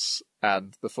girls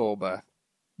and the former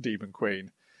demon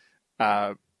queen,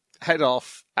 head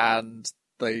off, and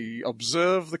they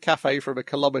observe the cafe from 1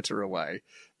 kilometre away,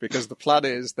 because the plan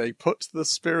is they put the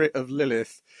spirit of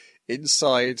Lilith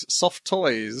inside soft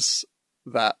toys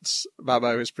that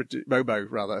Momo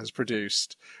has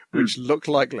produced, which look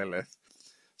like Lilith.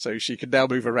 So she can now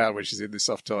move around when she's in the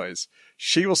soft toys.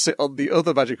 She will sit on the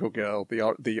other magical girl,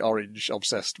 the orange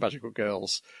obsessed magical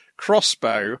girl's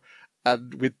crossbow,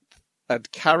 and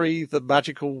carry the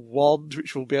magical wand,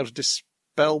 which will be able to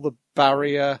dispel the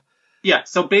barrier. Yeah.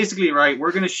 So basically, right,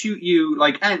 we're going to shoot you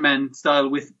like Ant-Man style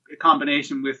with a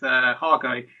combination with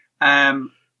Hawkeye.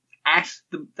 At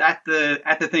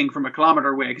the thing from a kilometer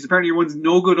away, because apparently your one's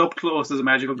no good up close as a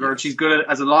magical girl. Yes. She's good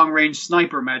as a long range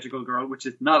sniper magical girl, which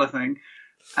is not a thing.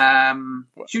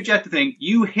 Shoot you at the thing.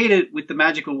 You hit it with the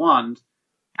magical wand,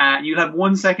 and you'll have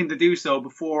 1 second to do so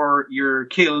before you're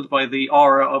killed by the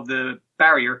aura of the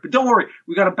barrier. But don't worry,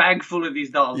 we got a bag full of these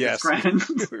dolls. Yes. It's grand.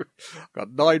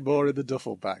 Got 9 more in the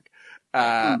duffel bag.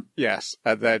 Yes,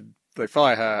 and then they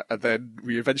fire her, and then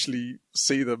we eventually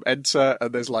see them enter,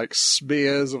 and there's like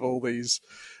smears of all these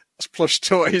plush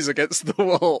toys against the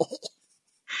wall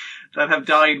that have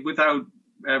died without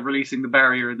releasing the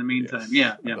barrier in the meantime.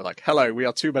 Yes. Yeah. They're like, hello, we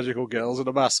are 2 magical girls and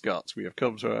a mascot. We have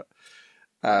come to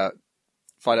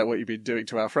find out what you've been doing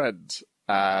to our friend.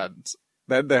 And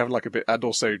then they have like a bit, and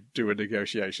also do a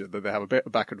negotiation. Then they have a bit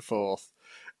of back and forth,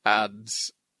 and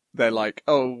they're like,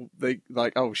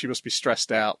 she must be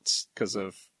stressed out because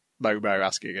of Momo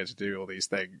asking her to do all these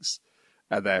things,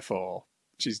 and therefore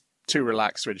she's too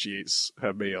relaxed when she eats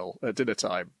her meal at dinner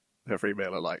time, her free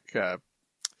meal at like 2:30.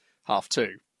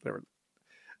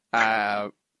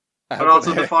 But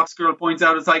also the Fox girl points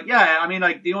out, it's like, yeah, I mean,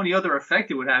 like the only other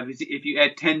effect it would have is if you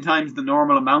ate 10 times the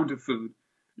normal amount of food.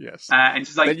 Yes. And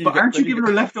she's like, but aren't you giving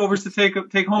her leftovers to take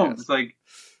home? Yes. It's like,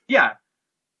 yeah.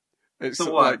 It's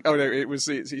so like, oh no, it's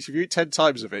if you eat 10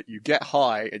 times of it, you get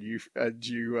high and you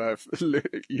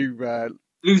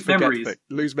lose memories.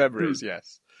 Lose memories,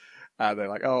 yes. And they're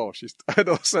like, oh, and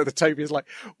also the Toby is like,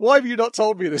 why have you not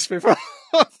told me this before?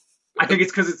 I think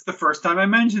it's because it's the first time I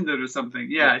mentioned it or something.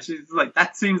 Yeah, she's like,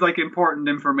 that seems like important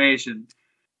information.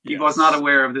 He was not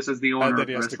aware of this as the owner. And then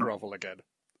he has to grovel again.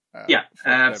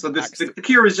 So the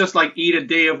cure is just like eat a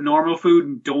day of normal food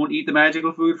and don't eat the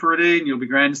magical food for a day, and you'll be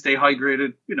grand, stay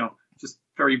hydrated. You know, just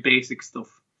very basic stuff.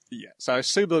 Yeah. So I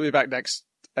assume they'll be back next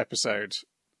episode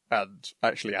and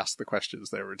actually ask the questions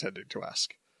they were intending to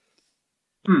ask.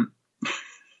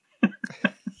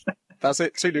 That's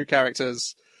it. 2 new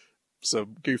characters,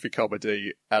 some goofy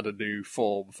comedy, and a new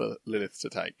form for Lilith to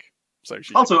take. So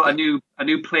she also a new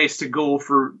place to go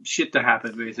for shit to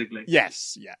happen, basically.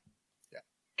 Yes. Yeah.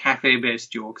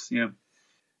 Cafe-based jokes, yeah.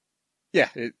 Yeah,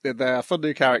 they're fun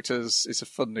new characters, it's a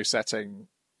fun new setting,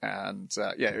 and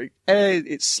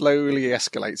it slowly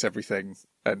escalates everything,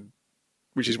 and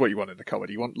which is what you want in a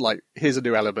comedy. You want, like, here's a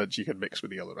new element you can mix with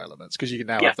the other elements, because you can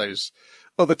now have those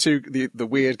other 2, the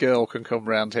weird girl can come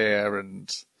round here,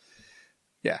 and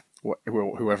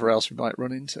whoever else we might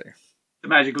run into. The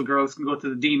magical girls can go to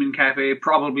the demon cafe,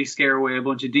 probably scare away a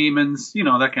bunch of demons, you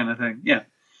know, that kind of thing, yeah.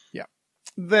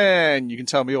 Then you can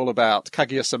tell me all about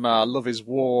Kaguya-sama Love is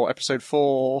War episode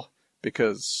 4,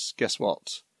 because guess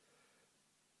what?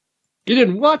 You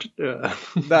didn't watch it?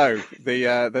 No,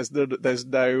 there's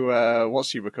no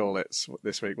what you would call it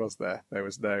this week, was there? There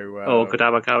was no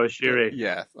Kodama Kawashiri.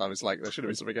 Yeah, I was like, there should have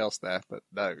been something else there, but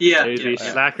no.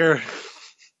 Slacker.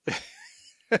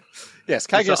 Yes,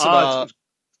 Kaguya-sama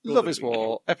Love is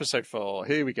War episode 4.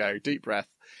 Here we go, deep breath.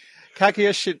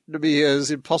 Kaguya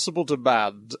Shinomiya's impossible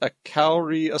demand, a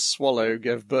cowrie a swallow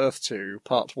gave birth to,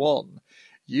 part 1.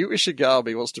 Yu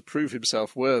Ishigami wants to prove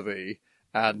himself worthy,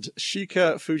 and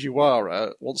Shika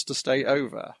Fujiwara wants to stay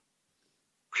over.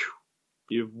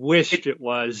 You wished it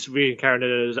was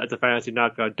reincarnated at the fantasy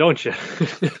knockout, don't you?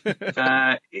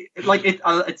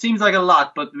 It seems like a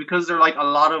lot, but because they're like a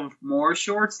lot of more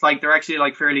shorts, like they're actually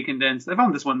like fairly condensed. I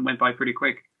found this one went by pretty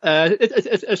quick.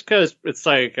 It's because it's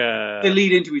like they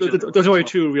lead into each other. There's only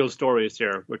 2 real stories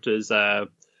here, which is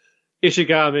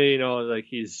Ishigami, you know, like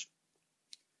he's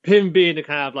him being the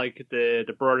kind of like the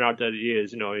burnout that he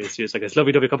is, you know, he's like, it's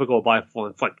lovely couple go by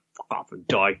fun, fuck off and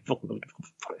die. Fuck,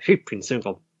 hate being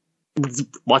single.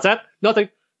 What's that? Nothing.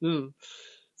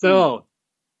 So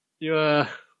you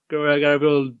gotta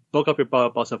build bulk up your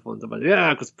boss up funds.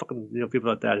 Yeah, because fucking people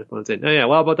like that want to say, oh yeah,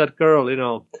 what about that girl? You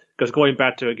know, because going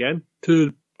back to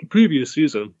the previous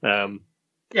season.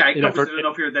 Yeah, I covered it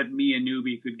enough here that me and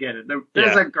Newbie could get it.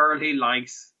 There's a girl he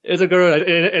likes. It's a girl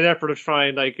in an effort to try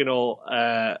and like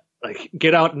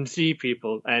get out and see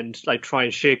people and like try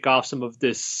and shake off some of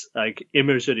this like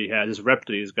image that he has, this rep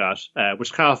that he's got,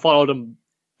 which kind of followed him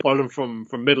from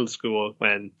middle school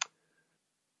when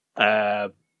there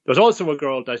was also a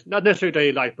girl that not necessarily that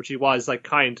he liked, but she was like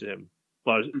kind to him.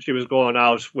 but she was going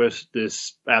out with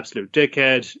this absolute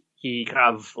dickhead. He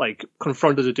kind of like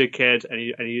confronted the dickhead, and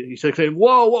he said,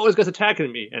 "Whoa, what was this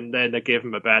attacking me?" And then they gave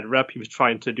him a bad rep. He was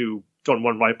trying to done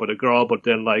one right by the girl, but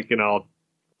then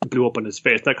blew up in his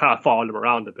face. That kind of followed him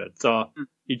around a bit. So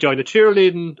he joined a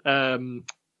cheerleading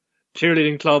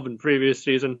club in previous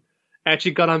season.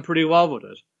 Actually got on pretty well with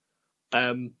it.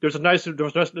 There was a nice little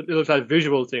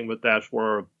visual thing with that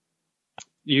where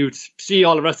you'd see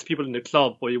all the rest of the people in the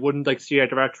club, but you wouldn't see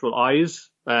their actual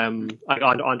eyes on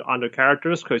the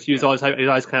characters, because he's always his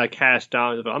eyes kind of cast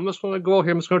down. I'm just going to go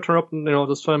here. I'm just going to turn up and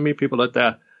just try and meet people like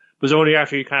that. But it's only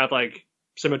after he kind of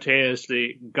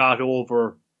simultaneously got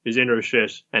over his inner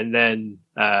shit and then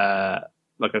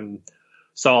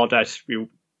saw that you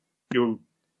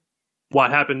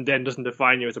what happened then doesn't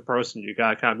define you as a person. You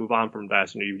gotta kind of move on from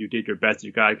that. You did your best.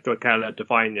 You gotta kind of let it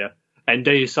define you. And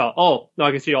then you saw, oh, now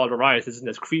I can see all the riots. This isn't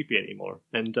as creepy anymore.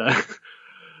 And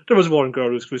there was one girl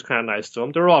who was kind of nice to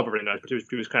him. They were all very nice, but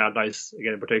she was kind of nice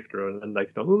again in particular. And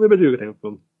maybe do anything with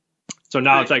them. So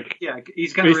now it's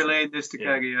he's kind of relayed this to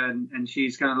Kaguya, and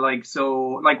she's kind of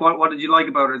what did you like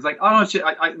about her? It's like, oh no,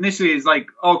 I initially it's like,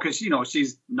 oh, because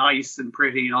she's nice and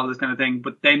pretty and all this kind of thing,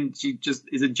 but then she just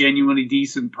is a genuinely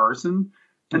decent person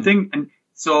and thing, and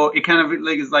so it kind of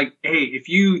is like, hey, if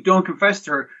you don't confess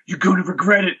to her, you're going to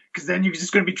regret it, because then you're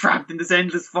just going to be trapped in this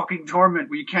endless fucking torment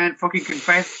where you can't fucking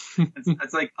confess.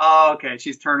 It's like, oh, okay,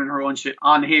 she's turning her own shit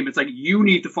on him. It's like, you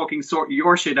need to fucking sort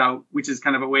your shit out, which is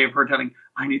kind of a way of her telling,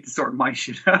 I need to sort my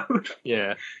shit out.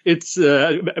 Yeah, it's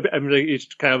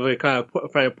it's kind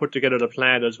of put together the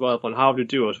plan as well on how to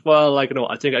do it. Well, I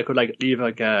think I could leave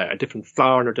a different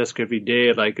flower on her desk every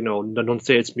day, don't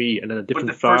say it's me, and then a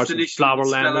different flower language. Spell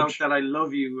out that I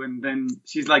love you, and then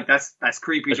she's like, that's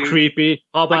creepy. It's creepy.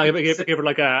 Oh, but I give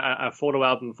her a photo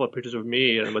album full of pictures of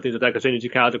me and things like that, because then you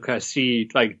kind of see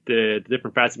the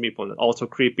different parts of me, but also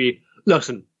creepy.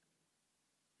 Listen,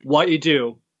 what you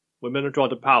do when men are drawn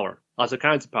to power, lots of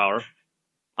kinds of power.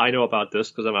 I know about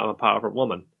this because I'm a powerful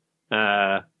woman.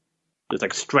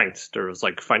 There's strength, there's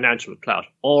financial clout,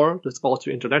 or there's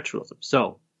also intellectualism.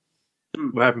 So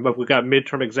we've got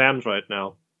midterm exams right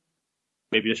now.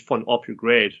 Maybe just fun up your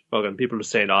grade. Fucking people are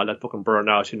saying, "Oh, that fucking burn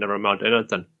out, you never amount to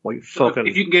anything." Well,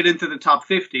 if you can get into the top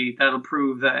 50, that'll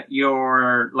prove that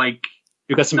you're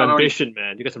you got some ambition,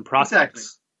 man. You got some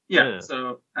prospects. Exactly. Yeah.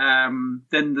 So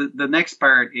then the next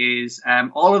part is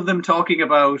all of them talking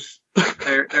about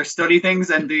their study things,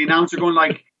 and the announcer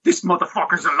going "This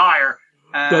motherfucker's a liar."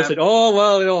 I said, "Oh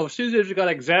well, as soon as you got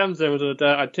exams out of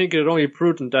that, I think it's only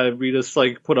prudent that we just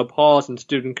put a pause in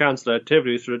student council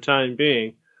activities for the time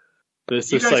being." You guys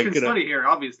can study here,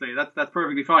 obviously. That's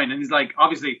perfectly fine. And he's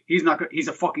obviously he's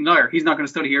a fucking liar. He's not going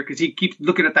to study here because he keeps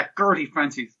looking at that girl he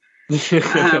fancies. I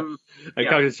can't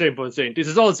the same point saying this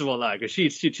is also a lie, because she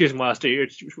doesn't want to stay here.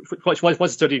 She wants to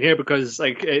study here because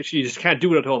she just can't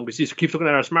do it at home because she keeps looking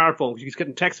at her smartphone. She keeps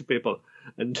getting texts with people,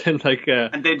 and then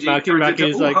and then she turns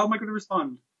into, how am I going to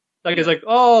respond? It's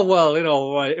oh well,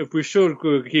 if we should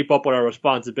keep up with our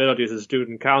responsibilities as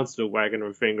student council, wagging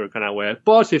her finger kind of way.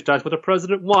 But if that's what the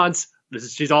president wants,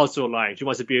 she's also lying. She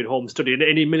wants to be at home studying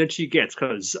any minute she gets,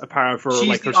 because apart from her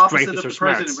strength is her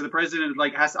smarts. Where the president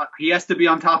he has to be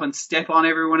on top and step on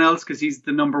everyone else because he's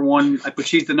the number one, but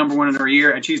she's the number one in her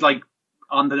year, and she's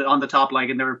on the top,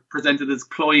 and they're presented as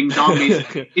cloying zombies.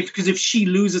 Because if she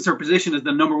loses her position as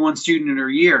the number one student in her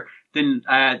year, then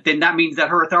that means that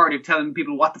her authority of telling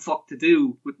people what the fuck to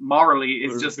do morally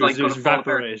is just going to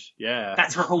evaporate. Yeah,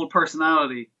 that's her whole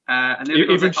personality. And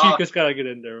even Chica's got to get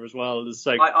in there as well. It's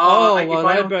if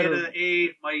I don't get an A,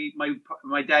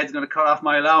 my dad's going to cut off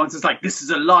my allowance. It's this is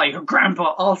a lie. Her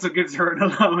grandpa also gives her an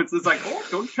allowance. It's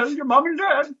don't tell your mom and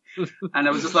dad. And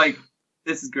I was just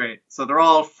this is great. So they're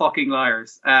all fucking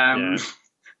liars.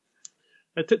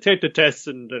 Take the tests,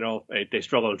 and they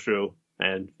struggle through.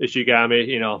 And Ishigami,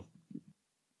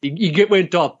 he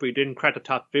went up, but he didn't crack the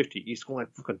top 50. He's going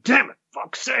fucking, damn it,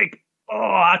 fuck's sake.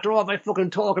 Oh, after all my fucking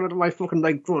talking, after my fucking,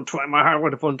 trying my hard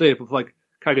work, a fun day. But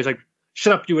Kaguya's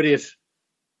shut up, you idiot.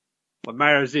 What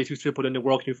matters is you still put in the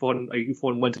work, you went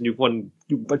and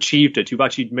you achieved it. You've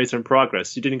actually made some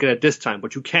progress. You didn't get it this time,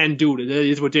 but you can do it. It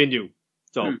is within you.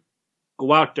 So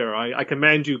go out there. I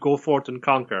command you, go forth and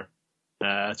conquer.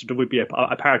 So there would be a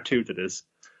part 2 to this.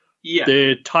 Yeah.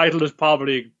 The title is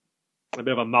probably a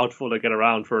bit of a mouthful to get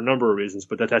around for a number of reasons,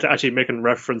 but that's actually making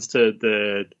reference to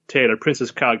the tale of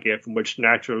Princess Kaguya, from which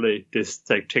naturally this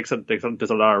there's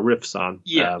a lot of riffs on.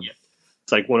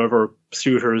 It's one of her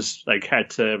suitors had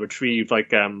to retrieve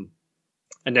an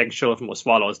eggshell from a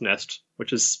swallow's nest,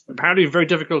 which is apparently very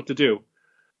difficult to do.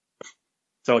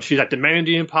 So she's demanding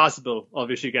the impossible of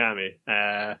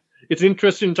Ishigami. it's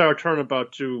interesting to our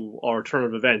turnabout to our turn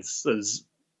of events. As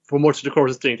for much of the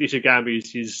course of things, Ishigami,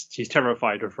 she's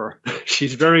terrified of her.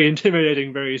 She's very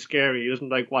intimidating, very scary. He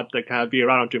doesn't want to kind of be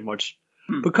around too much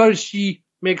because she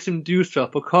makes him do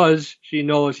stuff, because she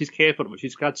knows she's capable.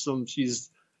 She's got some.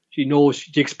 She knows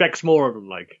she expects more of him.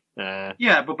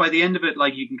 Yeah, but by the end of it,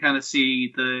 you can kind of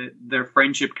see their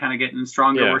friendship kind of getting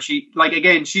stronger. Yeah. Where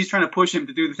again, she's trying to push him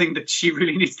to do the thing that she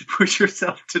really needs to push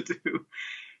herself to do.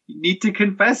 You need to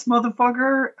confess,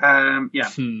 motherfucker. Yeah,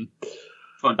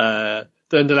 fun.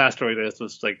 Then the last story was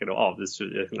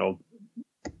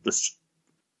this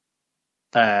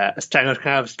standard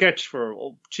kind of sketch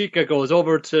for Chika goes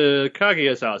over to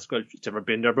Kaguya's house because she's never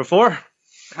been there before.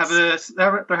 They're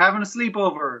having a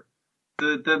sleepover.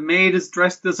 The maid is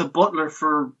dressed as a butler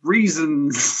for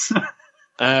reasons.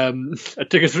 I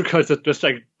think it's because it's just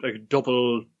like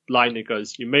double line,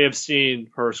 because you may have seen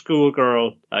her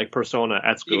schoolgirl persona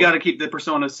at school. You got to keep the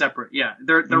personas separate. Yeah,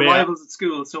 they're rivals at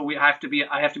school, so I have to be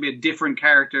a different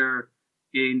character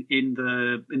in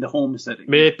the home setting.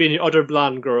 May have been the other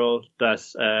blonde girl that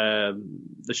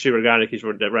the Shiraganekis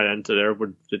that ran into there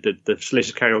with the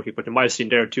salacious karaoke, but you might have seen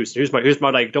there too. So here's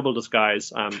my double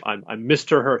disguise. I'm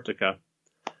Mr. Hertica.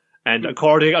 And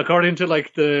according to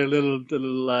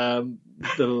the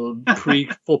little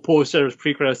posters,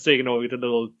 pre-credits thing, with the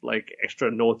little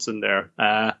extra notes in there,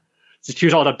 to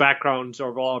choose all the backgrounds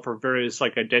of all of her various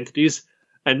identities.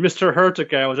 And Mr.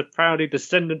 Hertica was apparently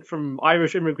descended from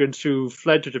Irish immigrants who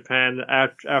fled to Japan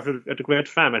after the Great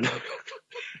Famine.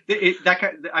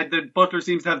 The butler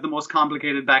seems to have the most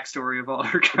complicated backstory of all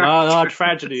her characters. A lot of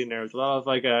tragedy in there. There's a lot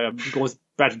of goes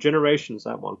back to generations,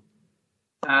 that one.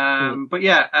 But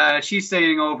yeah, she's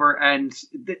staying over, and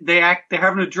they're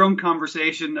having a drunk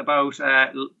conversation about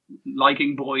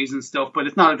liking boys and stuff. But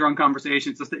it's not a drunk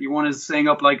conversation; it's just that one is staying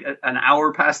up an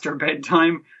hour past her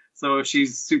bedtime. So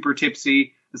she's super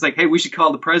tipsy. It's hey, we should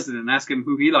call the president and ask him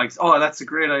who he likes. Oh, that's a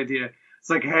great idea.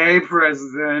 It's hey,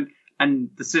 president,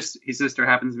 and his sister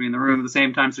happens to be in the room at the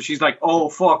same time. So she's oh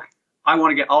fuck, I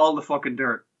want to get all the fucking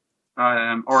dirt,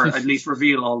 or at least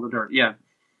reveal all the dirt. Yeah.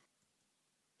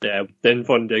 Yeah, then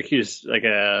one day he's I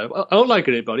don't like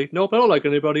anybody. Nope, I don't like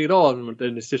anybody at all. And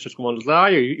then his sister's going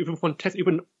on, you've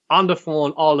been on the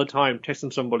phone all the time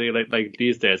texting somebody like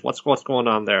these days. What's going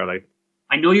on there?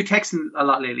 I know you're texting a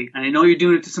lot lately, and I know you're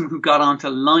doing it to someone who got onto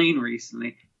Line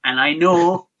recently, and I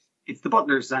know it's the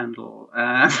butler scandal.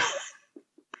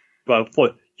 Well,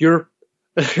 you're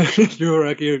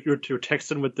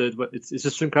texting with it's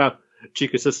just some kind of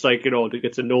Chica's just to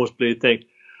get a nosebleed thing.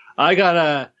 I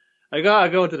gotta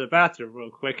go to the bathroom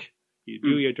real quick. You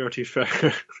do your dirty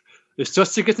fair. It's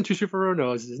just to get into for her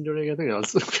nose. Isn't there anything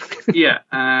else? Yeah.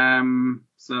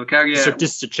 So Kaguya. So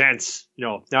this is a chance.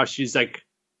 Now she's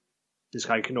this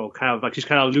guy, kind of she's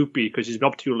kind of loopy because she's been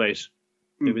up too late.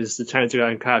 It was the chance to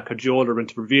kind of cajole her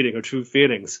into revealing her true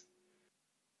feelings.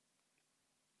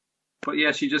 But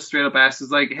yeah, she just straight up asks,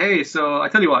 hey, so I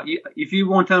tell you what, if you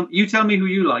want to, you tell me who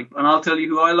you like, and I'll tell you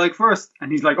who I like first.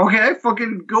 And he's okay,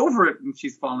 fucking go for it. And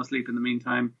she's fallen asleep in the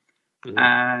meantime. Mm-hmm.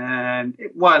 And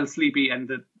while sleepy,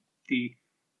 and the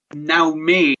now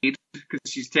maid, because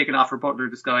she's taken off her butler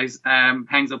disguise,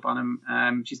 hangs up on him.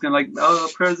 She's going oh,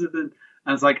 president.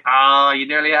 And it's you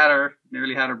nearly had her,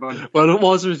 bud. Well, it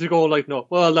was to go no.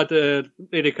 Well,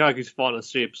 Lady Kagi's fallen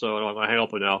asleep, so I'm going to hang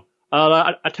up with now.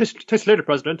 I text you later,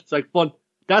 President. It's fun.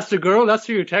 That's the girl? That's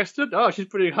who you texted? Oh, she's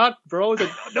pretty hot, bro.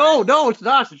 No, it's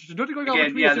not. There's nothing going on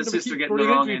between us. The sister getting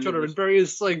running into each other in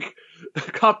various,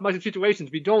 compromising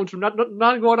situations. We don't. Not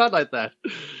going on like that.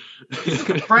 It's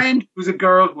a friend who's a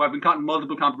girl who I've been caught in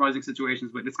multiple compromising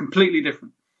situations with. It's completely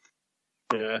different.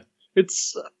 Yeah.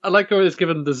 I like how it's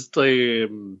given this,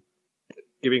 giving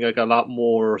a lot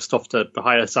more stuff to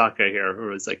Hayasaka here,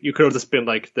 whereas you could have just been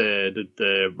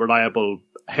the reliable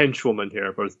henchwoman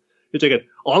here, but you're thinking,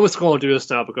 I was going to do this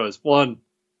now because one,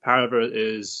 part of it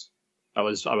is I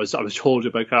was told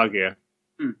you by Kaguya.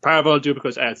 Part of it I'll do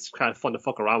because it's kind of fun to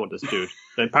fuck around with this dude.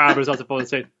 Then part of it is also fun to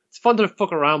say it's fun to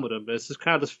fuck around with him, but it's just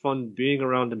kind of just fun being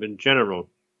around him in general.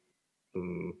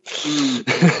 She's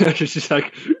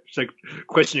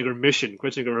questioning her mission,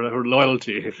 questioning her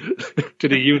loyalty to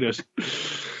the unit.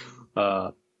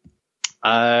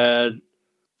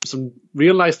 Some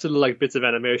real nice little bits of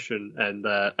animation, and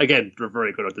again, they're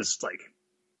very good at this,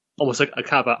 almost a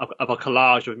kind of a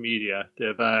collage of media. They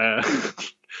have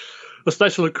the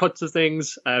special cuts of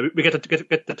things. We get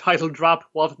the title drop.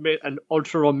 What made an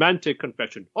ultra romantic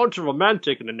confession? Ultra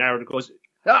romantic, and the narrator goes,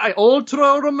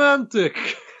 ultra romantic.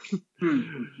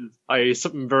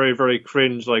 Something very, very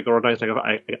cringe, organized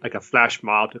like a flash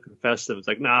mob to confess them. It's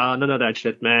no, none of that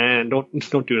shit, man.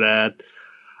 Don't do that.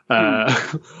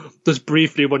 Just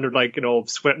briefly when they're like,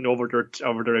 sweating over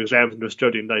their exams and they're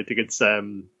studying, I think it's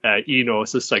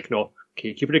it's just like,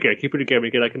 okay, keep it again.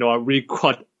 We get like, a really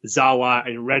cut Zawa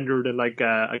and rendered in like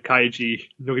a Kaiji,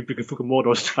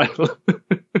 Fukumoto style.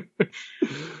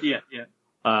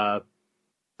 Yeah.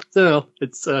 So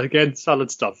it's again solid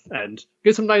stuff and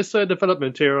get some nice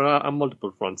development here on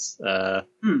multiple fronts.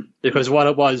 Because while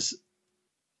it was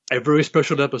a very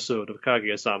special episode of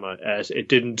Kaguya-sama, as it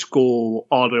didn't go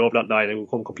all the way over that line and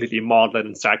become completely maudlin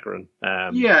and saccharine.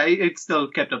 It still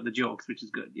kept up the jokes, which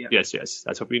is good. Yeah. Yes,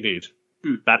 that's what we need.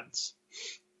 Balance.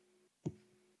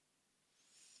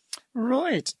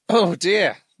 Right. Oh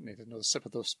dear. Need another sip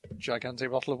of this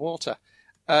gigantic bottle of water.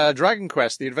 Dragon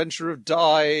Quest, The Adventure of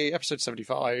Dai, Episode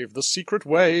 75, The Secret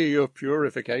Way of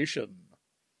Purification.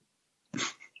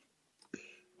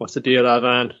 What's the deal,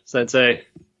 Avan, Sensei?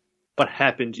 What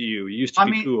happened to you? You used to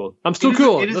be cool. I'm still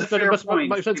cool. It is a fair point.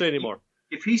 My Sensei anymore.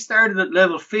 If he started at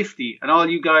level 50 and all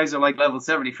you guys are like level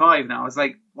 75 now, it's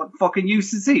like, what fucking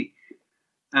use is he?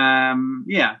 I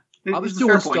was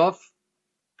doing stuff.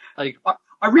 Like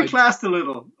I reclassed a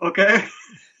little, okay?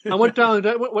 I went down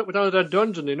to that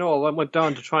dungeon, I went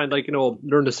down to try and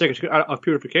learn the secret of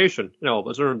purification. I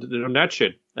was learning that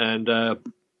shit. And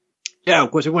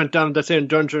of course we went down to that same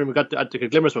dungeon and we got at the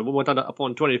Glimmersman. We went down up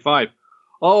on 25.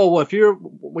 Oh, well,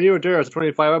 when you were there as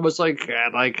 25, I was like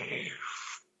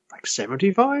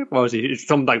 75? What was he?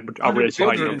 Something like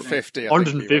 150.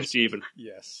 150 even.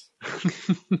 Yes.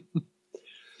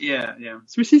 Yeah.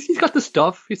 So he's got the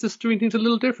stuff. He's just doing things a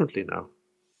little differently now.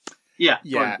 Yeah,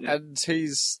 and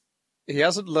he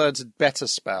hasn't learned a better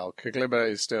spell.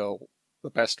 Kaglimmer is still the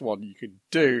best one you can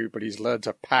do, but he's learned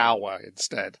a power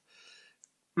instead.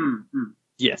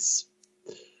 Yes.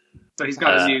 So he's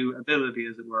got a new ability,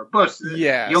 as it were. But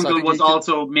Jungle was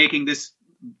also making this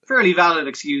fairly valid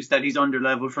excuse that he's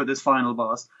underleveled for this final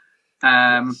boss.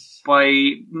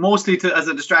 By mostly as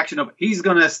a distraction of he's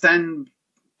going to stand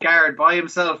guard by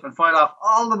himself and fight off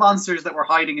all the monsters that were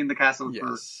hiding in the castle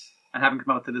and haven't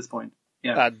come out to this point.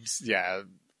 Yeah. And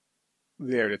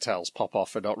the Onitels pop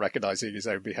off for not recognizing his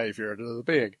own behavior in another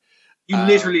being. You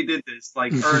literally did this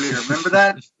earlier. Remember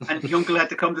that? And Junkel had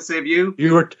to come to save you.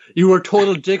 You were a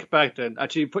total dick back then.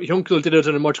 Actually, Junkel did it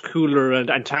in a much cooler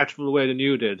and tactful way than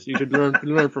you did. You should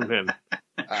learn from him.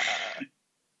 I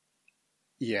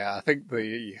think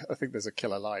there's a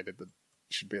killer line that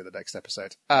should be in the next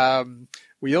episode.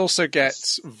 We also get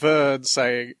Vern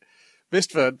saying,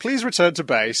 "Mr. Vern, please return to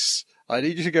base. I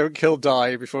need you to go and kill Dai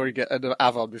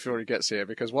Avon before he gets here,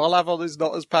 because while Avon is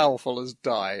not as powerful as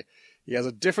Dai, he has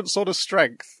a different sort of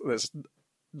strength that's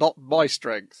not my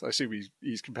strength." I assume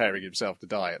he's comparing himself to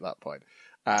Dai at that point.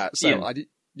 I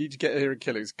need to get here and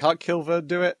kill him. Can't Kilvern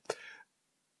do it?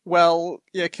 Well,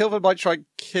 yeah, Kilvern might try and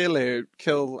kill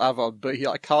Avon, but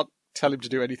I can't tell him to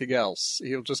do anything else.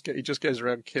 He just goes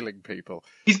around killing people.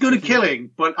 He's good at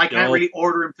killing, but I can't really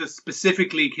order him to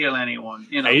specifically kill anyone.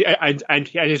 And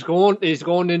he's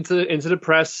going into the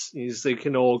press. He's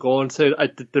going to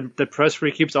the press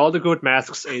where he keeps all the good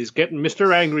masks. And he's getting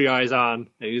Mr. Angry Eyes on.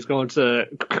 And he's going to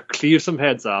cleave some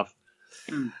heads off.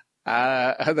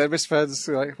 And then Miss Fern's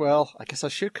like, "Well, I guess I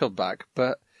should come back,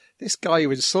 but this guy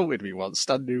who insulted me once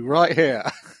standing right here."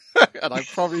 And I'm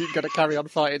probably going to carry on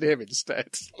fighting him instead.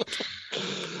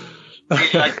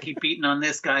 I'd like to keep beating on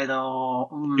this guy, though.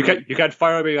 You can't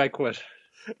fire me, I quit.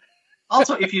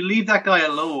 Also, if you leave that guy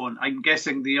alone, I'm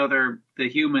guessing the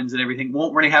humans and everything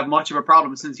won't really have much of a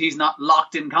problem, since he's not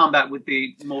locked in combat with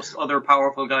the most other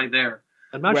powerful guy there.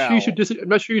 I'm not sure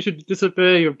you should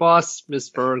disobey your boss, Miss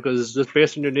Byrne, because just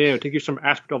based on your name, I think you're some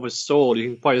aspect of his soul.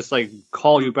 You can probably just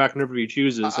call you back whenever he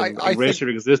chooses and erase your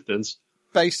existence.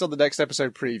 Based on the next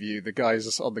episode preview, the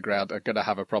guys on the ground are going to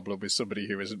have a problem with somebody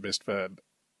who isn't Miss Fern.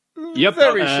 Yep,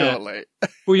 very shortly.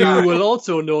 Who you will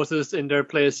also notice in their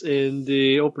place in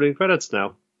the opening credits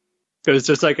now. Because it's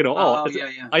just like,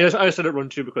 I just let it run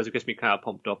through because it gets me kind of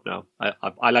pumped up now.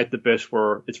 I like the bit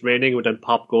where it's raining and then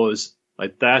pop goes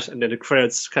like that, and then the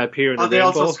credits kind of appear in the they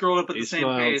rainbow. Also scroll up at the same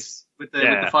pace with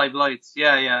the 5 lights.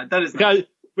 Yeah, that is nice.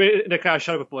 In the kind of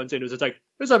shut up at one scene, it was just like,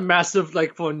 there's a massive,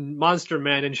 fun monster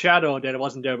man in shadow that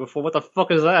wasn't there before. What the fuck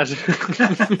is that?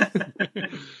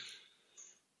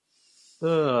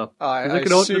 I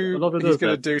assume he's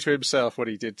going to do to himself what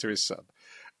he did to his son.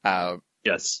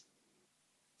 Yes.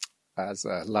 As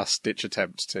a last-ditch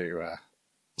attempt to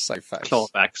save face. Claw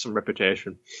back some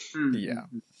reputation. Yeah.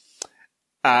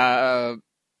 So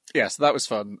that was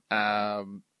fun.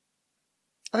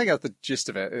 I think that's the gist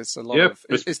of it. It's a lot of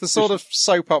it's the sort of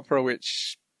soap opera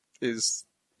which is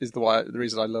the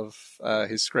reason I love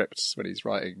his scripts when he's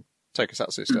writing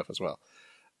Tokusatsu stuff as well.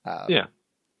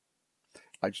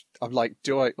 I'm like,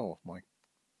 oh, my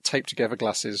taped together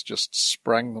glasses just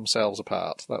sprang themselves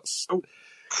apart. That's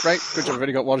great. Good job. We've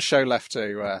only got one show left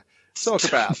to talk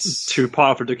about. Too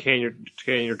powerful to decay your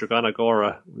Dragonic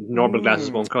aura. Normal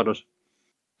glasses won't cut it.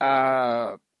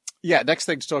 Next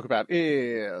thing to talk about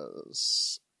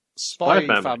is Spy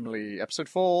Family, episode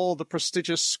 4, The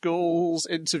Prestigious Schools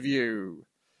Interview.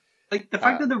 Like, the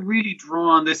fact that they're really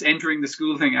drawn this entering the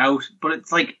school thing out, but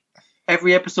it's like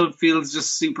every episode feels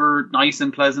just super nice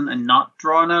and pleasant and not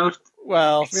drawn out.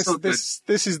 Well, this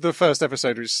is the first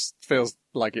episode which feels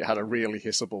like it had a really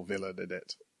hissable villain in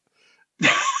it.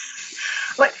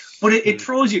 But it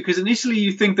throws you, because initially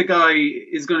you think the guy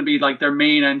is going to be like their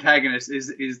main antagonist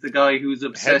is the guy who's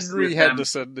obsessed with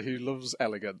Henderson, who loves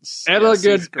elegance.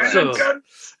 Elegant. You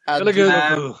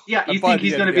think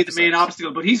he's going to be the main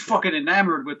obstacle, but he's fucking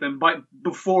enamored with them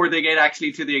before they get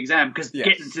actually to the exam, because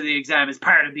getting to the exam is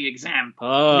part of the exam.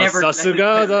 But of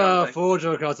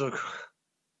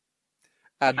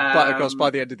course,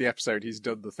 by the end of the episode, he's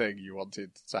done the thing you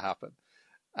wanted to happen.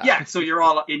 So you're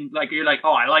all in, like, you're like,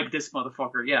 oh, I like this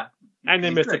motherfucker, yeah. And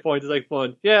they missed the point. It's like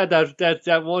fun. Yeah,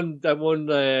 that one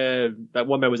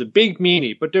man was a big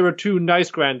meanie, but there were two nice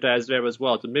granddads there as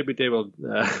well. So maybe they will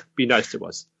be nice to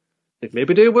us.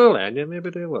 Maybe they will, Anya. Maybe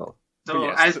they will. So,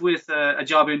 as with a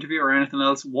job interview or anything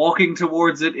else, walking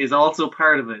towards it is also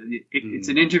part of it. It's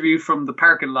an interview from the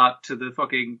parking lot to the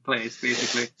fucking place,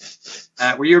 basically,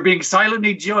 where you're being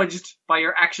silently judged by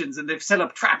your actions, and they've set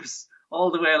up traps all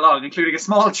the way along, including a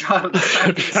small child.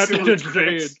 It's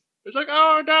like,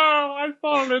 oh no, I've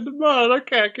fallen in the mud, I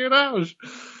can't get out.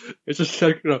 It's just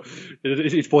like,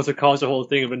 it's supposed to cause the whole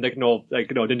thing, and then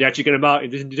they actually get him out,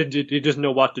 and he doesn't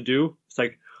know what to do. It's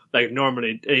like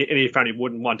normally any family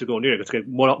wouldn't want to go near it. It's get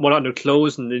one on their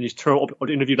clothes, and then you throw up an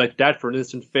interview like that for an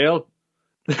instant fail.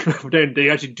 But then they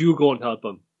actually do go and help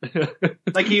him.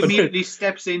 Like, he immediately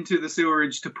steps into the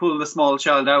sewerage to pull the small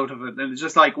child out of it, and it's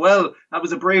just like, well, that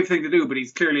was a brave thing to do, but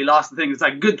he's clearly lost the thing. It's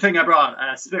like, good thing I brought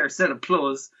a spare set of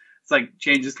clothes. It's like,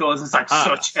 changes clothes, and it's like,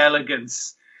 such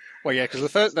elegance. Well, yeah,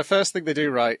 because the first thing they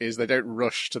do right is they don't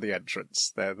rush to the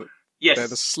entrance. They're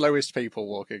the slowest people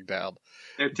walking down.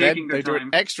 They're taking their time. They do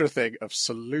an extra thing of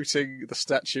saluting the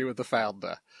statue of the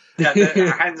founder. Yeah,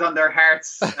 their hands on their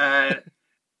hearts.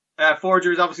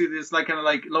 Forger is obviously this, like, kind of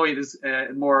like Lloyd is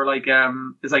more like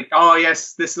it's like, oh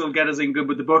yes, this will get us in good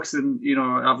with the books, and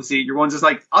obviously your one's just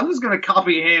like, I'm just going to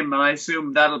copy him, and I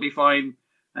assume that'll be fine.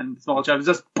 And the small child is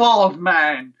just bald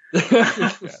man.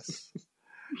 Yes.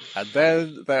 And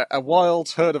then a wild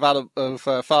herd of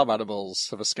farm animals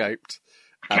have escaped.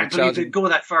 I can't believe they'd go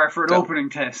that far for an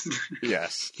opening test.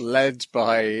 Yes, led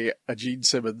by a Gene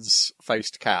Simmons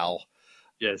faced cow.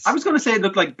 Yes, I was going to say it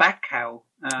looked like Bat Cow.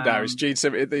 No, it's Gene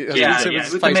Simmons. Gene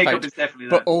Simmons' with face the makeup paint, is definitely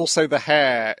but that. also the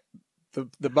hair,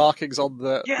 the markings on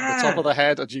the top of the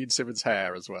head are Gene Simmons'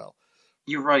 hair as well.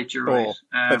 You're right. Or,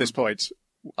 at this point,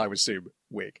 I would assume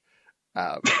wig,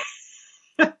 because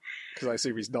I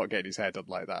assume he's not getting his hair done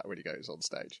like that when he goes on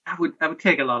stage. That would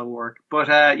take a lot of work, but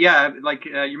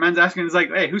your man's asking, is like,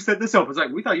 hey, who set this up? It's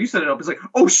like, we thought you set it up. It's like,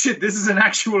 oh shit, this is an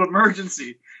actual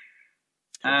emergency.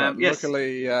 Yes.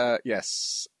 Luckily,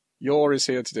 yes, Yor is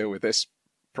here to deal with this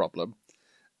problem.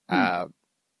 The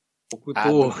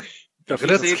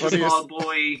small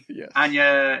boy,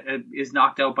 Anya is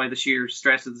knocked out by the sheer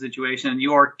stress of the situation, and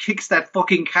Yor kicks that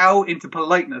fucking cow into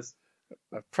politeness.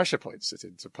 Pressure points it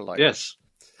into politeness.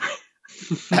 Yes.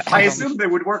 I assume they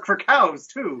would work for cows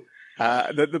too.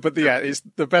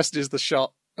 The best is the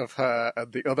shot of her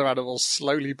and the other animals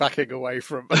slowly backing away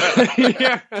from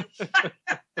her.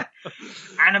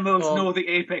 Animals know the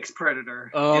apex predator.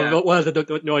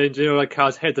 Like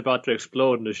cow's head's about to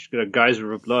explode and there's a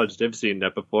geyser of blood. They've seen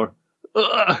that before.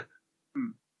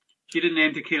 She didn't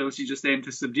aim to kill, she just aimed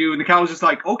to subdue, and the cow was just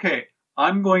like, okay,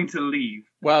 I'm going to leave.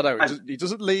 Well, no, he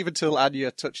doesn't leave until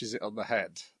Anya touches it on the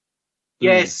head.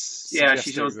 Yes,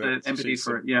 she shows the empathy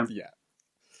for it,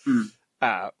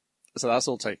 So that's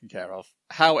all taken care of.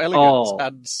 How elegant,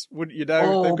 and wouldn't you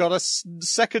know, they've got a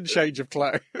second change of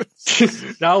clothes.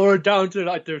 Now we're down to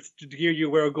the gear you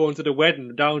wear going to the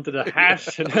wedding, down to the hat.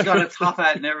 He's got a top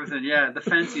hat and everything, the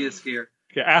fanciest gear.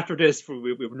 Okay, after this,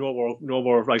 we have no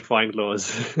more like fine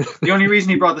clothes. The only reason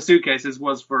he brought the suitcases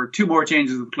was for 2 more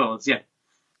changes of clothes,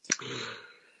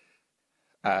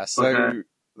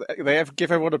 they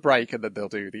give everyone a break, and then they'll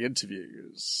do the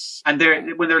interviews. And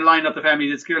when they're lining up the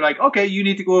families, it's clear, like, okay, you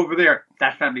need to go over there.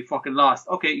 That family fucking lost.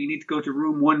 Okay, you need to go to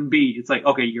room 1B. It's like,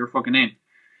 okay, you're fucking in.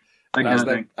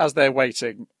 As they're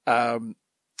waiting,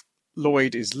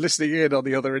 Lloyd is listening in on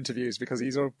the other interviews because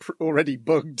he's already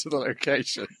bugged to the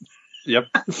location. Yep.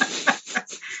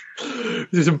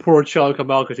 There's some poor child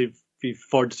come out because he you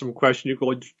forward some question, you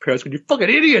go, parents, you fucking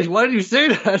idiot! Why did you say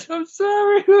that? I'm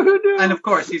sorry. And of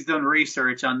course, he's done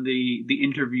research on the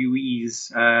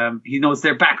interviewees. He knows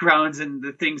their backgrounds and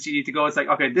the things you need to go. It's like,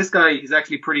 okay, this guy is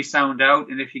actually pretty sound out,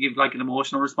 and if you give like an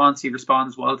emotional response, he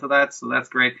responds well to that, so that's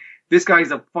great. This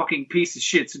guy's a fucking piece of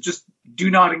shit, so just do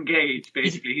not engage,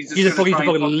 basically. He's a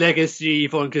fucking legacy. He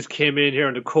fucking just came in here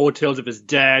on the coattails of his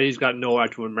dad. He's got no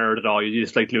actual merit at all. You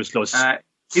just like Lewis Close.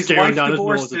 His wife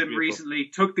divorced him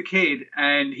recently, took the kid,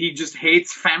 and he just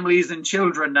hates families and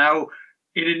children now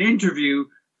in an interview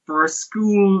for a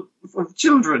school of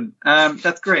children.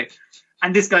 That's great.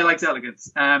 And this guy likes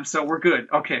elegance. So we're good.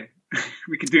 Okay.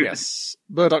 We can do this.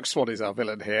 Murdoch Swan is our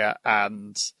villain here,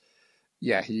 and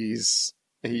yeah, he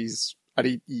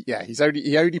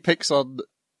only picks on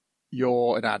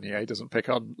Yor and Anya. He doesn't pick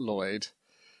on Lloyd.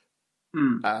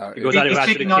 He's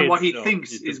picking on what he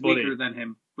thinks is weaker than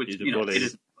him, which it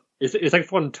is. It's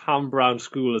like when Tom Brown's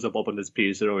school is above in this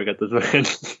piece. We get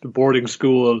the boarding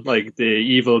school, like the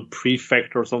evil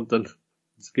prefect or something.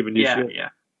 It's giving you shit. Yeah.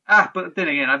 But then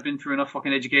again, I've been through enough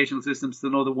fucking educational systems to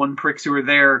know the one pricks who are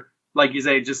there, like you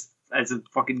say, just as a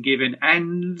fucking given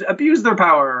and abuse their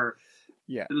power.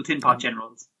 Yeah. Little tin pot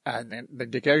generals. And then they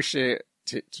negotiate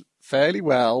it fairly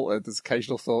well. There's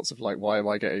occasional thoughts of like, why am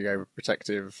I getting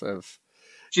overprotective of...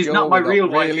 She's not my real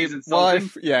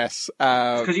wife. Yes.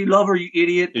 Because you love her, you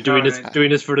idiot. You're doing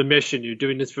this for the mission. You're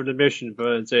doing this for the mission. But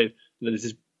and say, this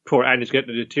is poor Annie's getting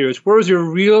into tears. Where's your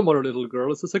real mother, little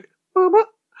girl? It's just like, Mama.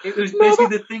 It was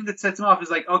basically the thing that sets him off. Is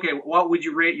like, okay, what would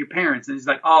you rate your parents? And he's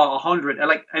like, 100.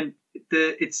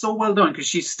 It's so well done because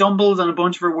she stumbles on a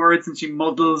bunch of her words and she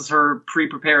muddles her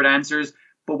pre-prepared answers.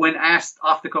 But when asked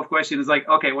off the cuff question, it's like,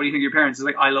 okay, what do you think of your parents? It's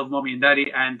like, I love mommy and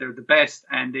daddy, and they're the best,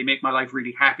 and they make my life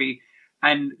really happy.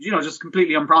 And, just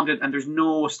completely unprompted, and there's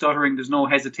no stuttering, there's no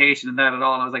hesitation in that at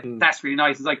all. And I was like, that's really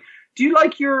nice. It's like, do you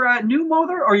like your new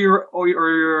mother or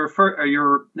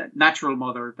your natural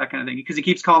mother, that kind of thing? Because he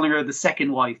keeps calling her the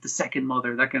second wife, the second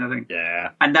mother, that kind of thing. Yeah.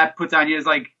 And that puts Anya as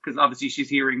like, because obviously she's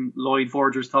hearing Lloyd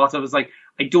Forger's thoughts of it. It's like,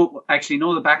 I don't actually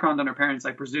know the background on her parents.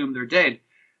 I presume they're dead.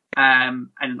 And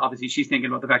obviously she's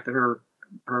thinking about the fact that her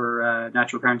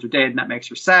natural parents are dead, and that makes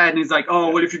her sad. And he's like,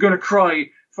 well, if you're going to cry,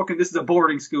 fucking, this is a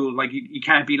boarding school. Like, you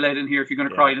can't be let in here if you're going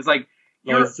to cry. And it's like,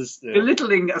 you're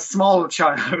belittling a small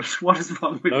child. What is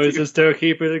wrong with you? It's just to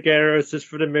keep it together. It's just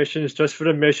for the mission. It's just for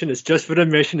the mission. It's just for the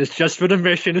mission. It's just for the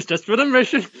mission. It's just for the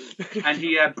mission. And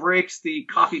he breaks the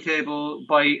coffee table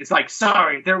it's like,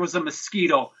 sorry, there was a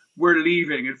mosquito. We're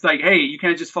leaving. It's like, hey, you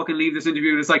can't just fucking leave this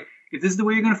interview. And it's like, if this is the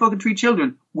way you're going to fucking treat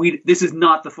children, this is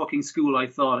not the fucking school I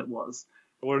thought it was.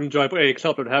 I wouldn't enjoy a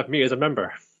club that would have me as a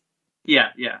member. Yeah.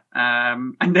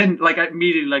 And then, like,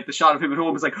 immediately, like, the shot of him at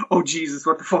home is like, oh, Jesus,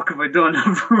 what the fuck have I done?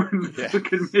 I've ruined the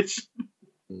fucking mission.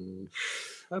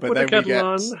 But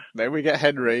then we get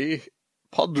Henry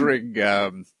pondering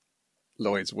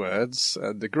Lloyd's words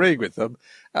and agreeing with them.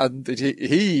 And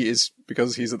he is,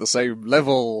 because he's at the same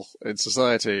level in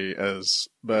society as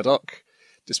Murdoch,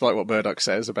 despite what Murdoch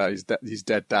says about his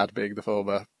dead dad being the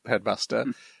former headmaster,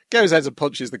 goes ahead and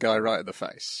punches the guy right in the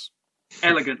face.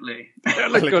 Elegantly.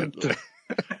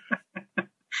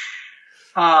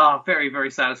 Very,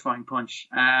 very satisfying punch.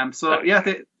 They're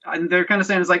kind of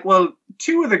saying it's like, well,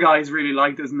 2 of the guys really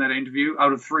liked us in that interview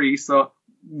out of 3, so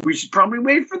we should probably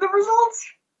wait for the results,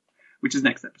 which is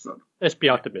next episode. Let's be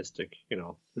optimistic,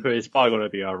 it's probably going to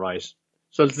be all right.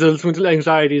 So there's little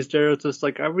anxieties there. It's just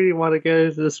like, I really want to get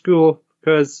into the school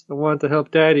because I want to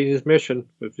help Daddy in his mission.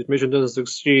 If his mission doesn't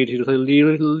succeed, he'll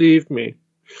leave me.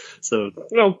 So,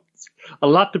 a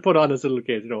lot to put on this little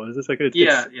kid, It's just like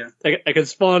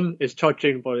it's fun, it's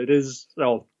touching, but it is,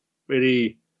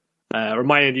 really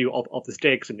reminding you of the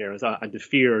stakes in there and the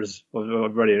fears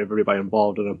of everybody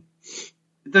involved in them.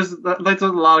 There's a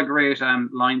lot of great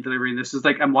line delivery in this. Is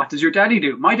like, and what does your daddy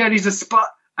do? My daddy's a spot.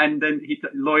 And then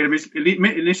Lloyd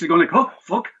initially going like, oh,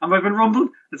 fuck, have I been rumbled?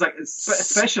 It's like a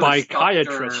specialist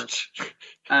psychiatrist.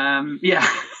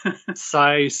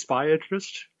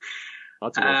 Psychiatrist.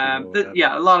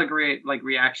 A lot of great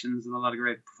reactions and a lot of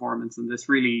great performance, and this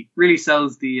really, really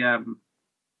sells the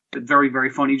very, very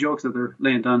funny jokes that they're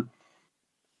laying down.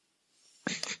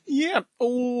 Yeah,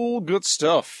 all good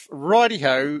stuff.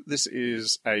 Righty-ho, this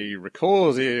is a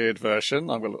recorded version.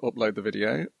 I'm going to upload the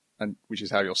video, which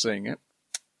is how you're seeing it,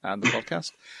 and the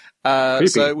podcast.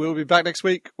 So we'll be back next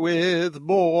week with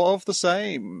more of the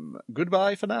same.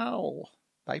 Goodbye for now.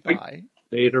 Bye-bye.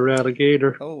 Later,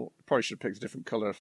 alligator. Oh, probably should have picked a different colour.